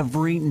by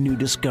every new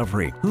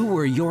discovery. Who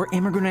were your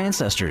immigrant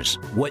ancestors?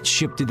 What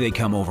ship did they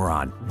come over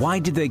on? Why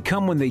did they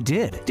come when they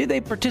did? Did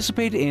they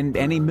participate in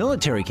any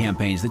military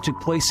campaigns that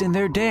took place in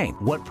their day?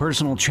 What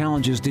personal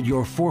challenges did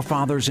your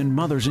forefathers and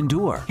mothers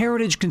endure?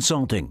 Heritage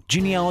Consulting,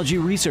 Genealogy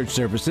Research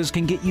Services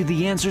can get you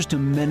the answers to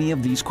many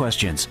of these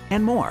questions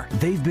and more.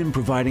 They've been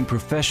providing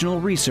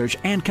professional research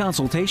and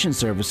consultation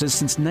services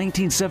since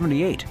 1978.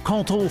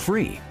 Call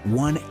toll-free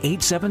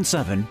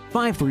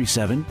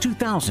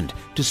 1-877-537-2000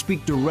 to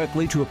speak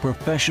directly to a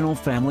professional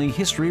family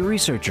history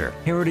researcher.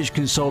 Heritage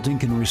Consulting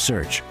can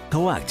research,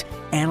 collect,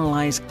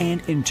 analyze,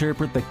 and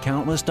interpret the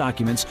countless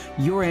documents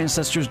your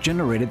ancestors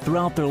generated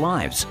throughout their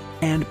lives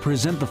and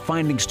present the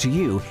findings to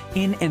you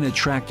in an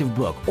attractive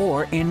book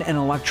or in an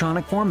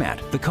electronic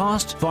format. The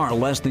cost? Far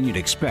less than you'd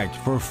expect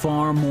for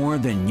far more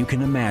than you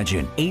can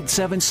imagine.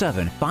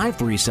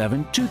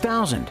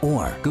 877-537-2000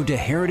 or go to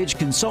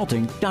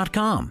heritageconsulting.com.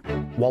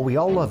 While we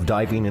all love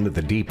diving into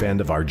the deep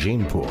end of our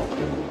gene pool,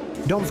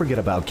 don't forget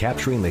about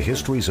capturing the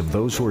histories of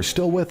those who are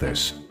still with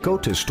us. Go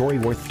to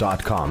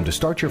Storyworth.com to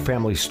start your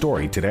family's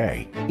story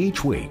today.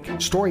 Each week,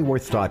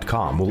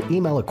 Storyworth.com will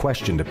email a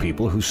question to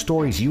people whose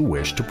stories you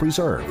wish to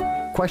preserve.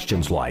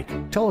 Questions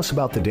like, tell us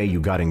about the day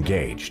you got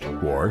engaged,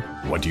 or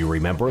what do you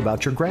remember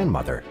about your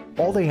grandmother?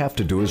 All they have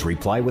to do is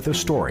reply with a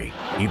story,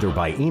 either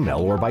by email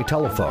or by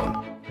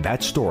telephone.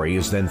 That story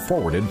is then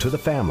forwarded to the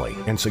family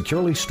and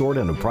securely stored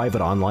in a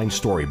private online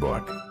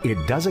storybook.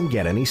 It doesn't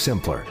get any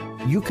simpler.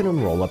 You can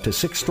enroll up to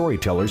 6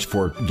 storytellers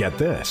for, get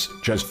this,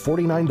 just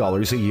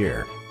 $49 a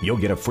year. You'll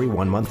get a free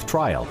 1-month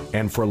trial,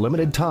 and for a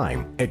limited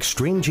time,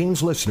 Extreme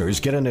Genes listeners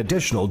get an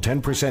additional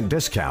 10%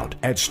 discount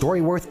at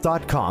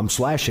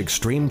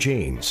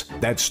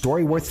Storyworth.com/ExtremeGenes. That's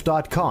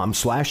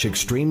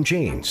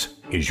Storyworth.com/ExtremeGenes.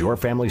 Is your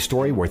family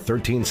story worth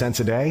 13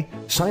 cents a day?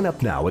 Sign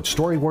up now at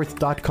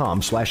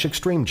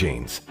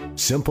Storyworth.com/ExtremeGenes.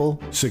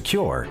 Simple,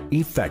 secure,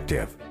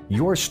 effective.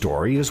 Your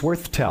story is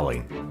worth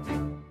telling.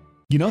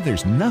 You know,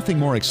 there's nothing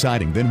more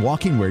exciting than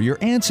walking where your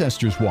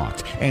ancestors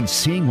walked and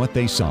seeing what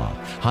they saw.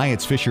 Hi,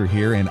 it's Fisher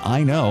here, and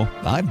I know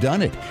I've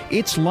done it.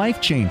 It's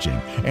life-changing.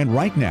 And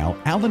right now,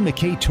 Alan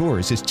McKay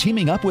Tours is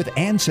teaming up with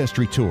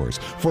Ancestry Tours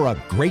for a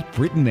Great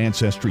Britain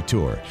Ancestry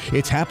Tour.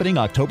 It's happening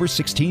October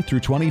 16th through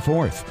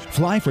 24th.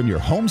 Fly from your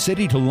home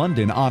city to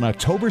London on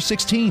October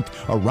 16th,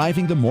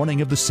 arriving the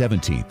morning of the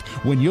 17th,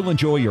 when you'll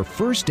enjoy your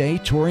first day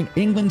touring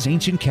England's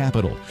ancient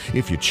capital.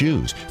 If you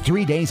choose,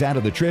 3 days out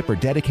of the trip are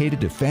dedicated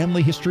to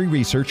family history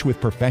research with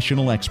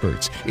professional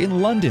experts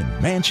in London,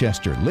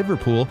 Manchester,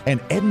 Liverpool,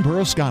 and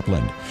Edinburgh,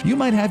 Scotland. You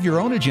might have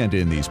your own agenda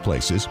in these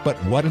places, but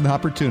what an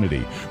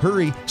opportunity.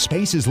 Hurry,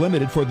 space is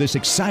limited for this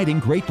exciting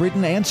Great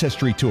Britain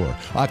Ancestry Tour,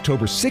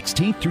 October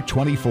 16th through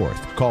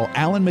 24th. Call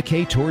Alan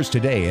McKay Tours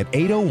today at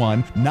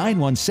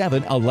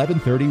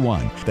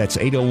 801-917-1131. That's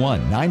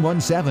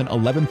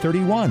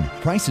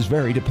 801-917-1131. Prices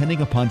vary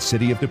depending upon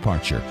city of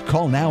departure.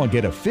 Call now and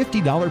get a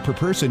 $50 per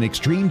person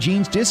Extreme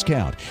Jeans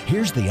discount.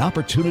 Here's the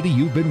opportunity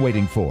you've been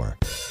waiting for.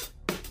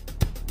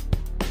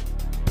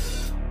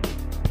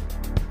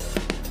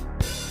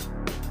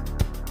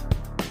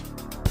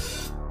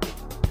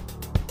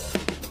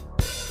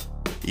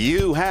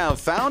 You have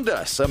found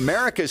us,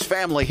 America's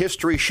Family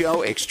History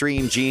Show,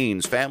 Extreme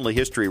Genes, Family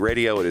History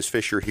Radio. It is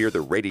Fisher here, the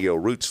Radio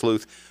Root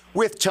Sleuth,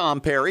 with Tom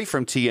Perry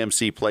from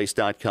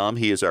TMCplace.com.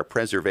 He is our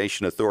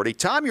preservation authority.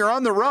 Tom, you're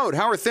on the road.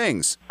 How are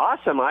things?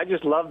 Awesome. I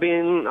just love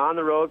being on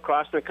the road,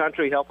 crossing the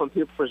country, helping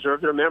people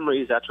preserve their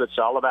memories. That's what it's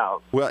all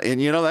about. Well,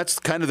 and you know, that's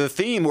kind of the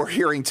theme we're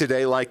hearing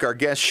today, like our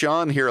guest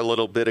Shawn here a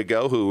little bit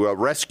ago, who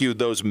rescued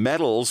those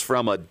medals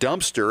from a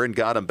dumpster and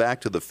got them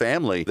back to the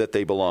family that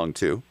they belong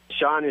to.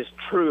 Shawn is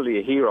truly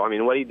a hero. I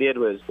mean, what he did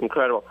was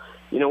incredible.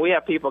 You know, we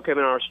have people come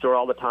in our store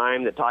all the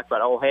time that talk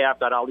about, oh, hey, I've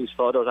got all these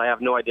photos. I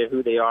have no idea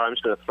who they are. I'm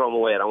just going to throw them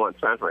away. I don't want to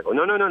transfer. I go,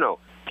 no.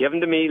 Give them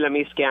to me. Let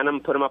me scan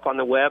them, put them up on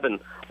the web, and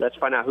let's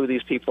find out who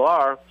these people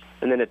are.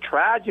 And then a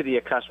tragedy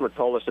a customer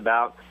told us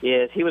about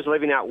is he was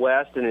living out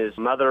west, and his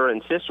mother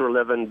and sister were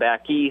living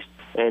back east,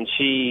 and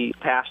she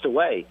passed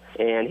away.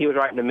 And he was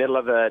right in the middle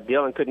of a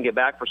deal and couldn't get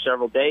back for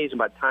several days. And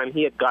by the time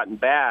he had gotten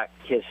back,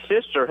 his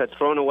sister had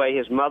thrown away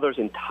his mother's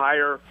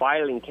entire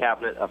filing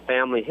cabinet of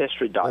family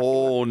history documents.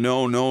 Oh,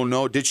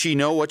 no. Did she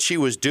know what she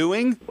was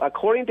doing?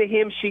 According to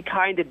him, she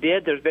kind of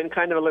did. There's been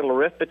kind of a little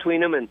rift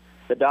between them, and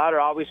the daughter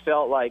always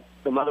felt like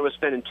the mother was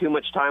spending too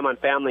much time on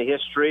family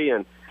history,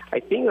 and I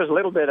think there's a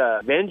little bit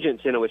of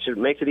vengeance in it, which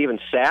makes it even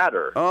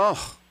sadder.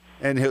 Oh,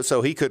 and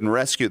so he couldn't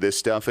rescue this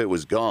stuff. It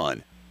was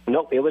gone.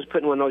 Nope, it was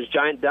put in one of those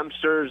giant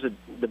dumpsters.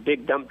 The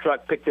big dump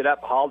truck picked it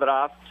up, hauled it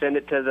off, sent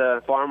it to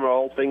the farm where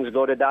old things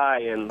go to die,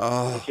 and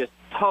it's just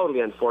totally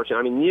unfortunate.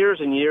 I mean, years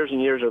and years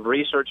and years of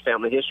research,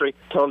 family history,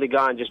 totally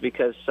gone just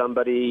because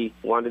somebody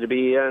wanted to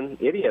be an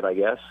idiot, I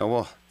guess. Oh,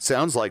 well,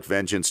 sounds like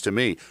vengeance to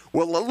me.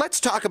 Well, let's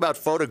talk about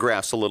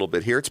photographs a little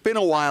bit here. It's been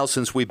a while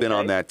since we've been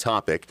on that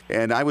topic,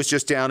 and I was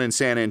just down in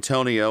San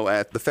Antonio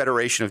at the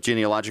Federation of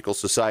Genealogical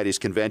Societies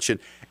convention,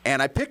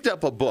 and I picked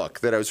up a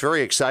book that I was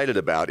very excited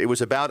about. It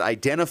was about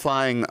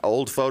identifying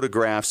old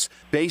photographs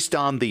based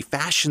on the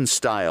fashion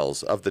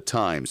styles of the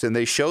times, and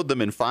they showed them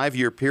in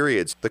 5-year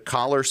periods, the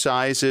collar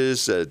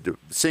sizes,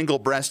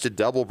 single-breasted,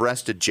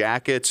 double-breasted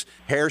jackets,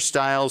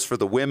 hairstyles for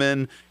the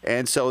women,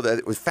 and so that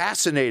it was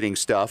fascinating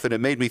stuff, and it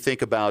made me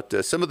think about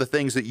some of the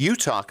things that you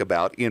talk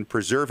about in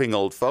preserving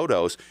old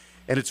photos,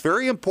 and it's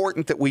very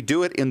important that we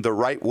do it in the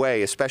right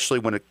way, especially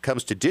when it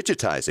comes to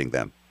digitizing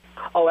them.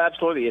 Oh,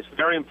 absolutely. It's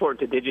very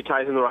important to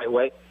digitize in the right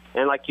way,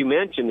 and like you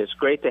mentioned, it's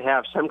great to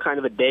have some kind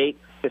of a date,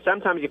 because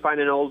sometimes you find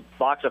an old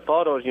box of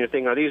photos and you're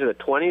thinking, are these in the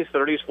 20s,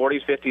 30s,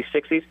 40s, 50s,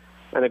 60s?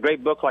 And a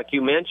great book like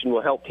you mentioned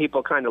will help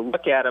people kind of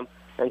look at them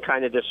and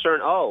kind of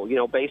discern,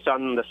 based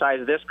on the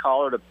size of this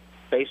collar,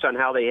 based on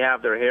how they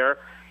have their hair,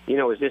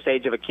 is this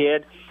age of a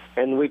kid?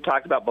 And we've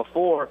talked about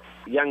before,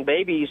 young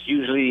babies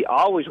usually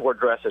always wore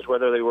dresses,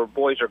 whether they were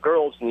boys or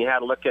girls, and you had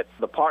to look at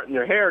the part in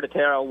their hair to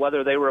tell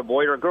whether they were a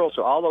boy or a girl.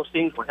 So all those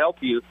things will help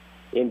you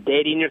in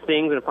dating your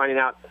things and finding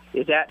out,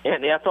 is that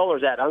Aunt Ethel or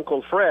is that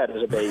Uncle Fred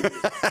as a baby?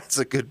 That's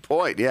a good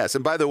point, yes.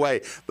 And by the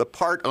way, the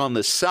part on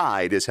the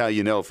side is how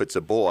you know if it's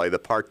a boy. The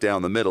part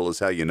down the middle is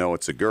how you know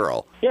it's a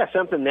girl. Yeah,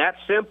 something that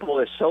simple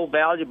is so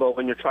valuable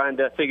when you're trying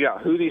to figure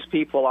out who these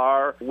people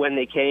are, when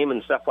they came,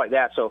 and stuff like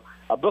that. So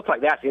a book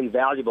like that's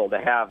invaluable to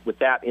have with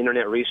that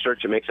internet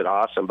research. It makes it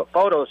awesome. But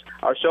photos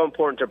are so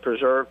important to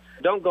preserve.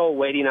 Don't go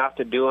waiting off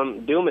to do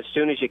them. Do them as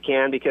soon as you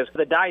can, because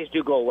the dyes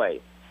do go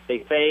away. They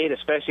fade,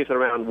 especially if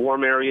they're around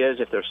warm areas,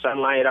 if there's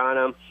sunlight on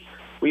them.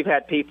 We've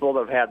had people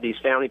that have had these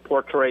family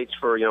portraits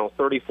for,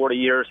 30, 40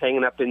 years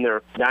hanging up in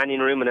their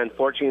dining room, and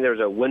unfortunately there's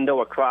a window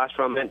across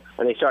from it,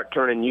 and they start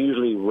turning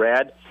usually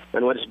red.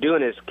 And what it's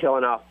doing is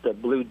killing off the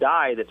blue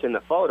dye that's in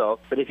the photo.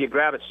 But if you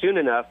grab it soon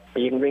enough,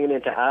 you can bring it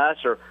into us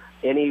or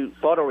any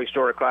photo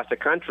restorer across the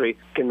country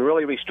can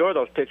really restore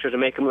those pictures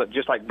and make them look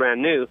just like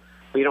brand new.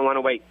 But you don't want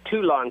to wait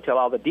too long till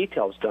all the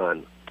details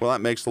done. Well,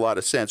 that makes a lot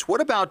of sense. What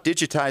about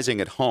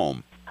digitizing at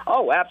home?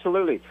 Oh,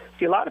 absolutely.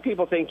 See, a lot of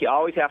people think you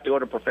always have to go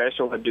to a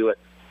professional to do it.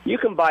 You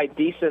can buy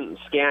decent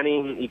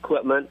scanning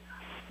equipment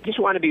just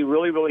want to be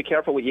really, really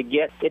careful what you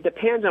get. It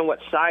depends on what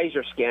size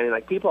you're scanning.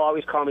 Like, people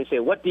always call me and say,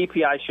 what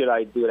DPI should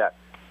I do that?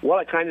 Well,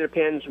 it kind of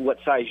depends what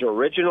size your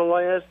original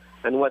is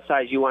and what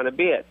size you want to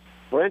be at.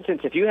 For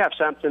instance, if you have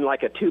something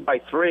like a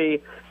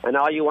 2x3 and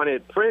all you want to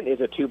print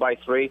is a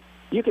 2x3,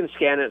 you can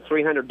scan it at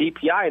 300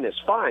 DPI and it's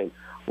fine.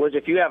 Whereas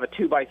if you have a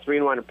 2x3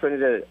 and want to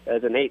print it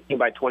as an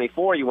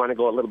 18x24, you want to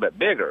go a little bit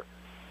bigger.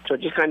 So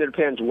it just kind of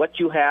depends what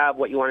you have,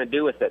 what you want to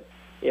do with it.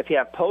 If you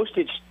have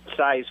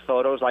postage-size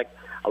photos, like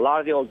a lot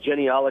of the old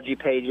genealogy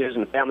pages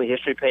and family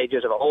history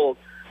pages of old,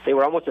 they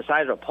were almost the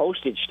size of a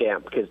postage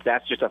stamp because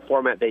that's just a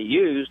format they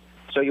used.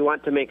 So you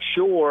want to make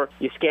sure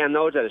you scan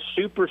those at a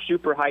super,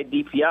 super high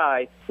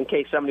DPI in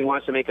case somebody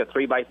wants to make a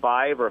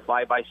 3x5 or a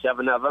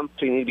 5x7 of them.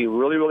 So you need to be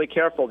really, really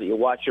careful that you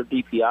watch your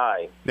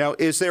DPI. Now,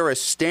 is there a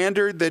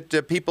standard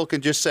that people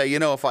can just say,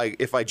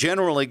 if I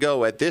generally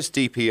go at this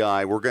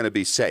DPI, we're going to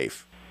be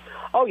safe?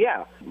 Oh,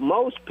 yeah.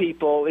 Most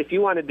people, if you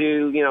want to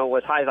do,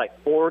 as high as like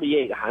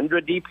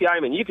 4,800 DPI,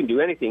 I mean, you can do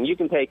anything. You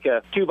can take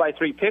a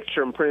 2x3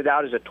 picture and print it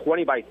out as a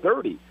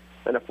 20x30,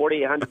 and a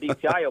 4,800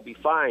 DPI will be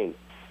fine.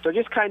 So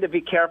just kind of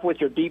be careful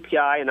with your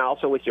DPI and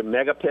also with your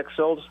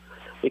megapixels,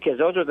 because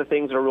those are the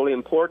things that are really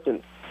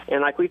important.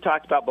 And like we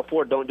talked about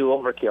before, don't do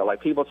overkill.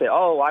 Like people say,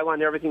 oh, I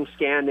want everything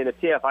scanned in a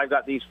TIFF. I've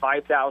got these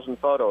 5,000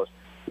 photos.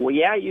 Well,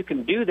 yeah, you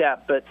can do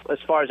that, but as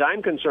far as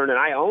I'm concerned, and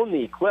I own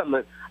the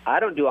equipment,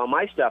 I don't do all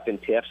my stuff in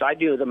TIFFs. I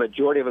do the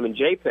majority of them in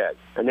JPEG.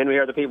 And then we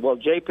hear the people, well,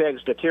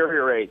 JPEGs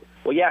deteriorate.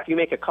 Well, yeah, if you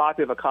make a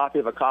copy of a copy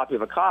of a copy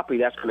of a copy,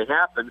 that's going to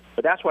happen.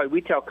 But that's why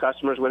we tell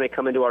customers when they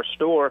come into our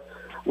store,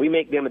 we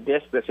make them a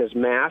disc that says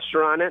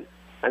master on it,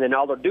 and then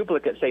all their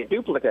duplicates say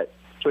duplicate.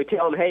 So we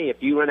tell them, hey, if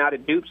you run out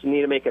of dupes and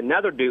need to make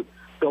another dupe,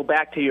 go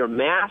back to your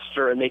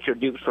master and make your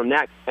dupes from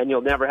that, and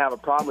you'll never have a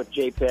problem with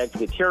JPEGs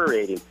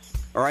deteriorating.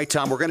 All right,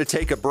 Tom, we're going to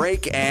take a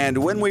break, and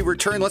when we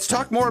return, let's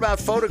talk more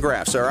about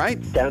photographs, all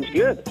right? Sounds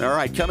good. All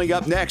right, coming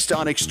up next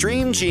on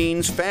Extreme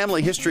Genes,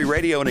 Family History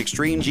Radio, and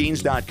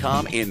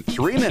ExtremeGenes.com in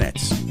 3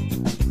 minutes.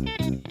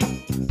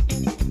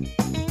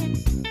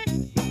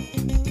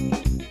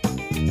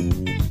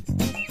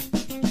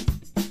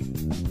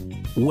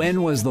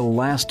 When was the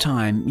last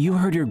time you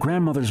heard your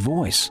grandmother's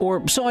voice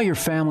or saw your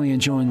family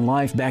enjoying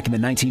life back in the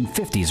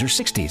 1950s or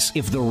 60s?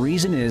 If the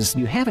reason is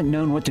you haven't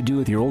known what to do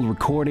with your old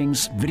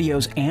recordings,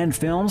 videos, and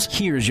films,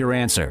 here's your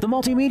answer. The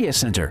Multimedia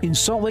Center in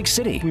Salt Lake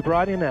City. We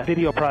brought in a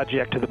video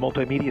project to the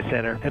Multimedia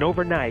Center, and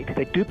overnight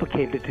they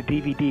duplicated it to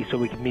DVD so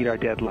we could meet our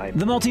deadline.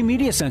 The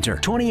Multimedia Center,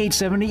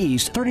 2870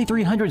 East,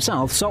 3300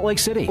 South, Salt Lake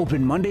City.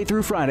 Open Monday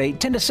through Friday,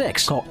 10 to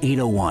 6. Call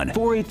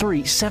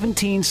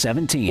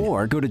 801-483-1717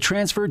 or go to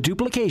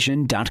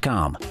transferduplication.com.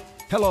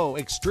 Hello,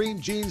 Extreme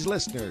Genes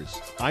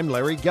listeners. I'm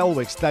Larry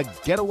Gelwicks, the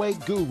getaway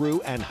guru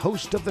and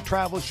host of the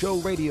Travel Show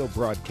radio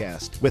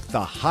broadcast with the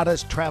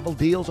hottest travel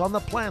deals on the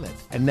planet.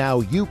 And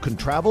now you can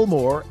travel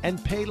more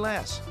and pay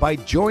less by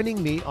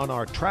joining me on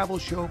our Travel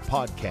Show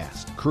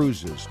podcast.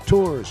 Cruises,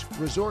 tours,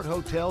 resort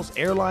hotels,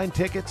 airline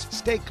tickets,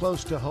 stay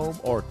close to home,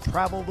 or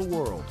travel the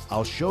world.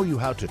 I'll show you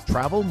how to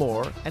travel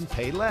more and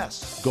pay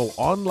less. Go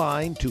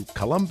online to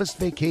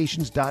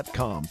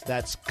ColumbusVacations.com.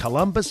 That's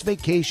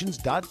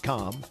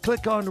ColumbusVacations.com.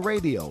 Click on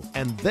radio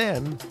and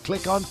then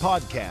click on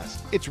podcast.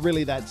 It's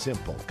really that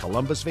simple.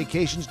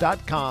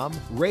 ColumbusVacations.com,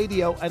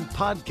 radio and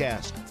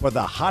podcast for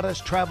the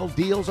hottest travel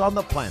deals on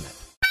the planet.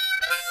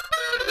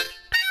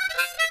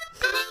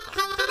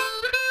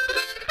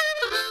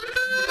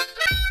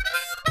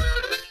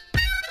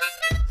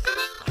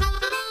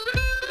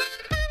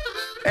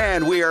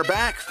 And we are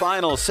back.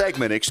 Final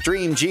segment,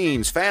 Extreme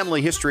Genes,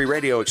 Family History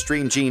Radio,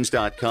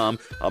 ExtremeGenes.com,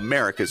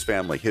 America's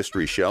Family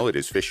History Show. It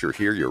is Fisher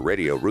here, your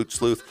radio root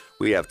sleuth.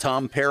 We have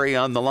Tom Perry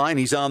on the line.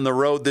 He's on the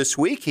road this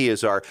week. He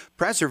is our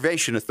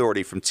preservation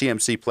authority from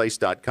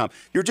TMCplace.com.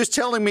 You're just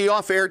telling me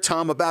off air,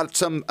 Tom, about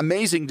some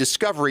amazing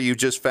discovery you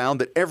just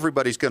found that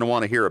everybody's going to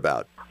want to hear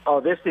about.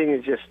 Oh, this thing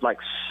is just like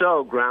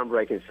so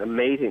groundbreaking. It's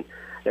amazing.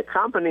 The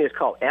company is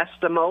called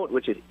Estimote,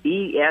 which is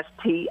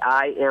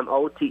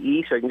Estimote,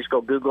 so you can just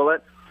go Google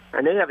it.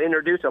 And they have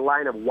introduced a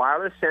line of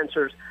wireless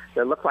sensors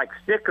that look like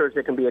stickers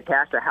that can be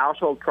attached to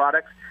household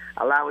products,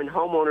 allowing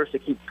homeowners to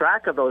keep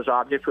track of those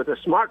objects with a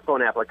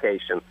smartphone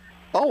application.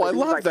 Oh, I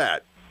love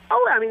that.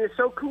 Oh, I mean, it's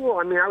so cool.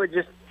 I mean, I would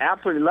just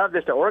absolutely love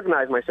this to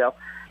organize myself.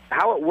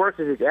 How it works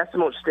is these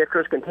Estimote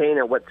stickers contain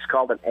what's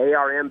called an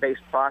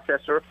ARM-based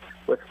processor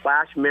with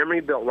flash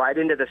memory built right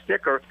into the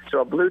sticker.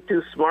 So a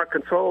Bluetooth smart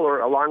controller,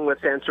 along with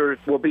sensors,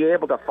 will be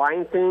able to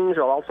find things.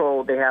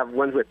 Also, they have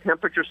ones with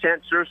temperature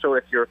sensors. So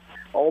if your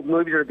old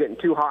movies are getting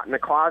too hot in the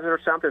closet or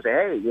something, say,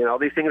 hey,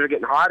 these things are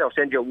getting hot. It'll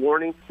send you a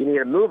warning. You need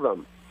to move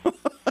them.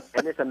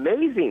 And it's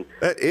amazing.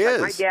 That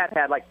is. Like my dad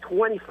had like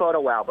 20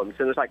 photo albums,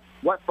 and it's like,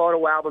 what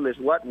photo album is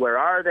what? Where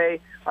are they?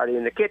 Are they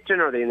in the kitchen?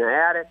 Are they in the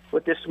attic?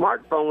 With this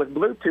smartphone with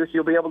Bluetooth,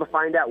 you'll be able to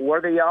find out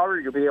where they are.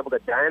 You'll be able to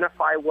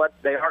identify what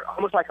they are,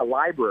 almost like a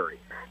library.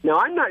 Now,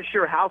 I'm not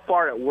sure how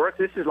far it works.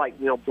 This is like,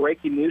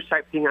 breaking news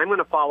type thing. I'm going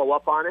to follow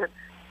up on it,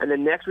 and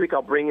then next week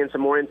I'll bring in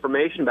some more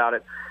information about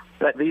it.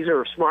 But these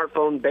are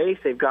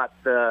smartphone-based. They've got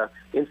the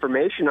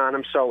information on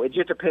them, so it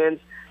just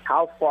depends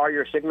how far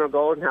your signal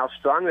goes and how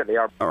strong that they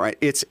are. All right.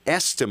 It's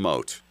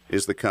Estimote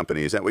is the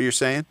company. Is that what you're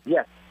saying?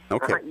 Yes.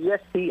 Okay.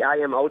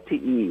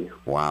 Estimote.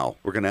 Wow.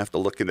 We're going to have to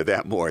look into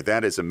that more.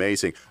 That is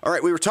amazing. All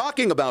right. We were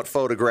talking about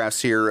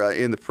photographs here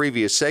in the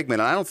previous segment,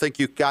 and I don't think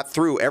you got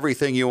through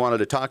everything you wanted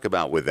to talk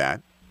about with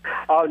that.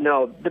 Oh,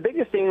 no. The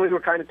biggest thing we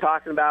were kind of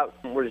talking about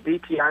was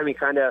DPI, and we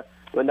kind of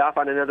went off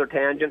on another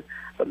tangent.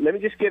 But let me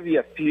just give you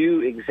a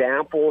few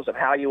examples of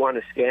how you want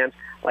to scan.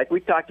 Like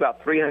we talked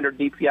about 300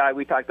 DPI,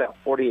 we talked about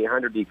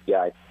 4800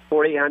 DPI.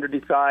 4800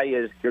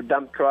 DPI is your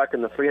dump truck,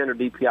 and the 300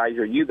 DPI is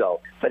your Yugo.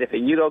 But if a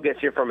Yugo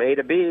gets you from A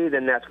to B,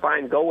 then that's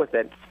fine. Go with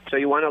it. So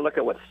you want to look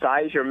at what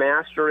size your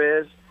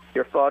master is,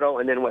 your photo,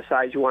 and then what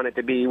size you want it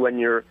to be when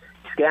you're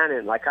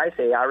scanning. Like I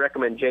say, I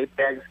recommend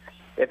JPEGs.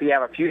 If you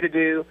have a few to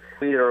do,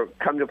 either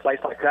come to a place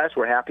like us.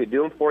 We're happy to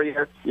do them for you.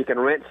 You can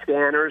rent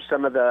scanners.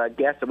 Some of the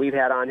guests that we've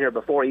had on here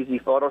before, Easy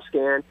Photo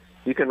Scan.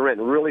 You can rent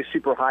really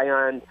super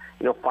high-end,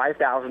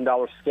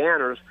 $5,000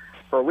 scanners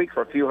for a week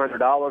for a few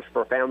 $100s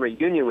for a family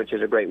reunion, which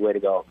is a great way to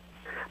go.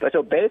 But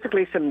so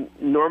basically some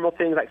normal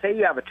things, like say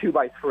you have a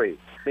 2x3.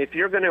 If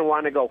you're going to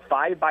want to go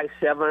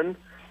 5x7,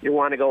 you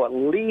want to go at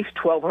least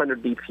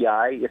 1200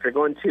 DPI. If you're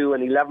going to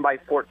an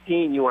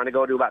 11x14, you want to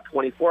go to about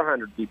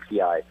 2400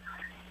 DPI.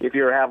 If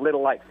you have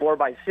little like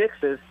 4x6s,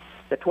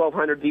 the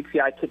 1200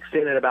 DPI kicks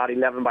in at about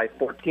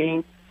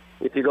 11x14.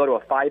 If you go to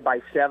a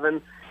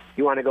 5x7,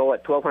 you want to go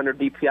at 1200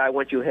 DPI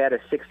once you hit a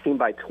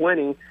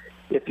 16x20.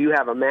 If you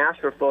have a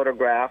master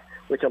photograph,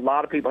 which a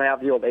lot of people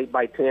have, the old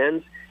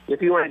 8x10s,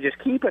 if you want to just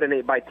keep it an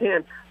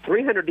 8x10,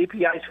 300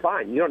 DPI is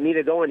fine. You don't need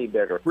to go any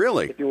bigger.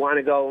 Really? If you want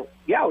to go,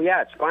 yeah,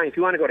 it's fine. If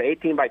you want to go to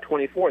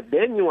 18x24,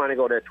 then you want to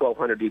go to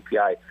 1200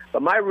 DPI.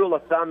 But my rule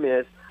of thumb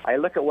is I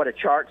look at what a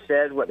chart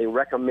says, what they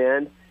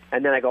recommend,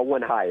 and then I go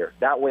one higher.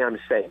 That way I'm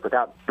safe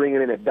without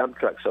bringing in a dump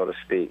truck, so to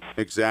speak.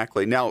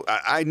 Exactly. Now,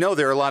 I know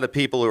there are a lot of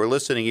people who are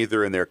listening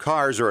either in their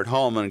cars or at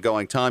home and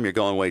going, Tom, you're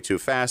going way too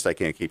fast. I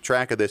can't keep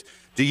track of this.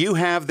 Do you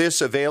have this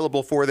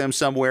available for them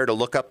somewhere to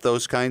look up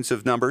those kinds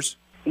of numbers?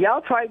 Yeah,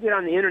 I'll try to get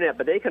on the Internet,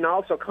 but they can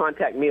also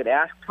contact me at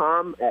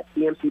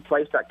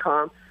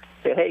asktom@tmcplace.com.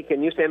 Say, hey,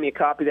 can you send me a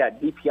copy of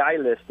that DPI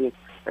listing?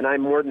 And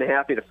I'm more than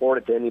happy to forward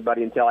it to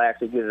anybody until I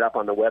actually get it up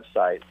on the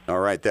website.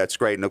 All right, that's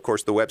great. And, of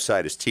course, the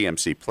website is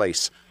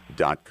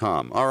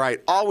tmcplace.com. All right,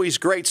 always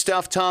great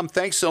stuff, Tom.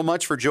 Thanks so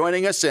much for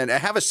joining us, and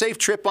have a safe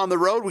trip on the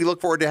road. We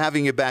look forward to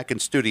having you back in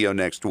studio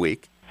next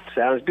week.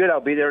 Sounds good. I'll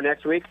be there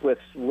next week with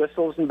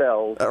whistles and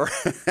bells.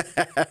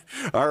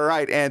 All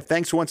right. And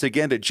thanks once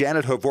again to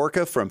Janet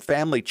Hovorka from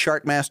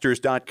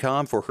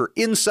FamilyChartmasters.com for her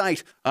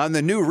insight on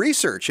the new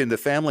research into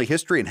family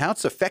history and how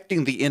it's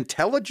affecting the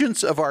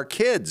intelligence of our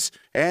kids.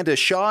 And to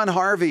Shawn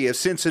Harvey of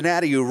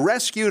Cincinnati, who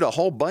rescued a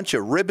whole bunch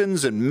of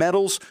ribbons and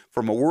medals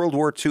from a World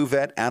War II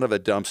vet out of a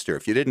dumpster.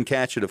 If you didn't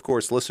catch it, of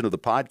course, listen to the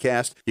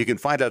podcast. You can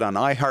find it on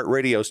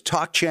iHeartRadio's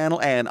Talk channel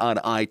and on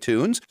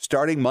iTunes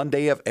starting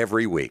Monday of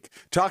every week.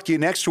 Talk to you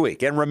next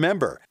week. And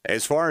remember,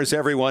 as far as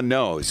everyone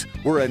knows,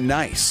 we're a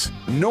nice,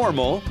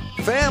 normal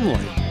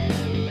family.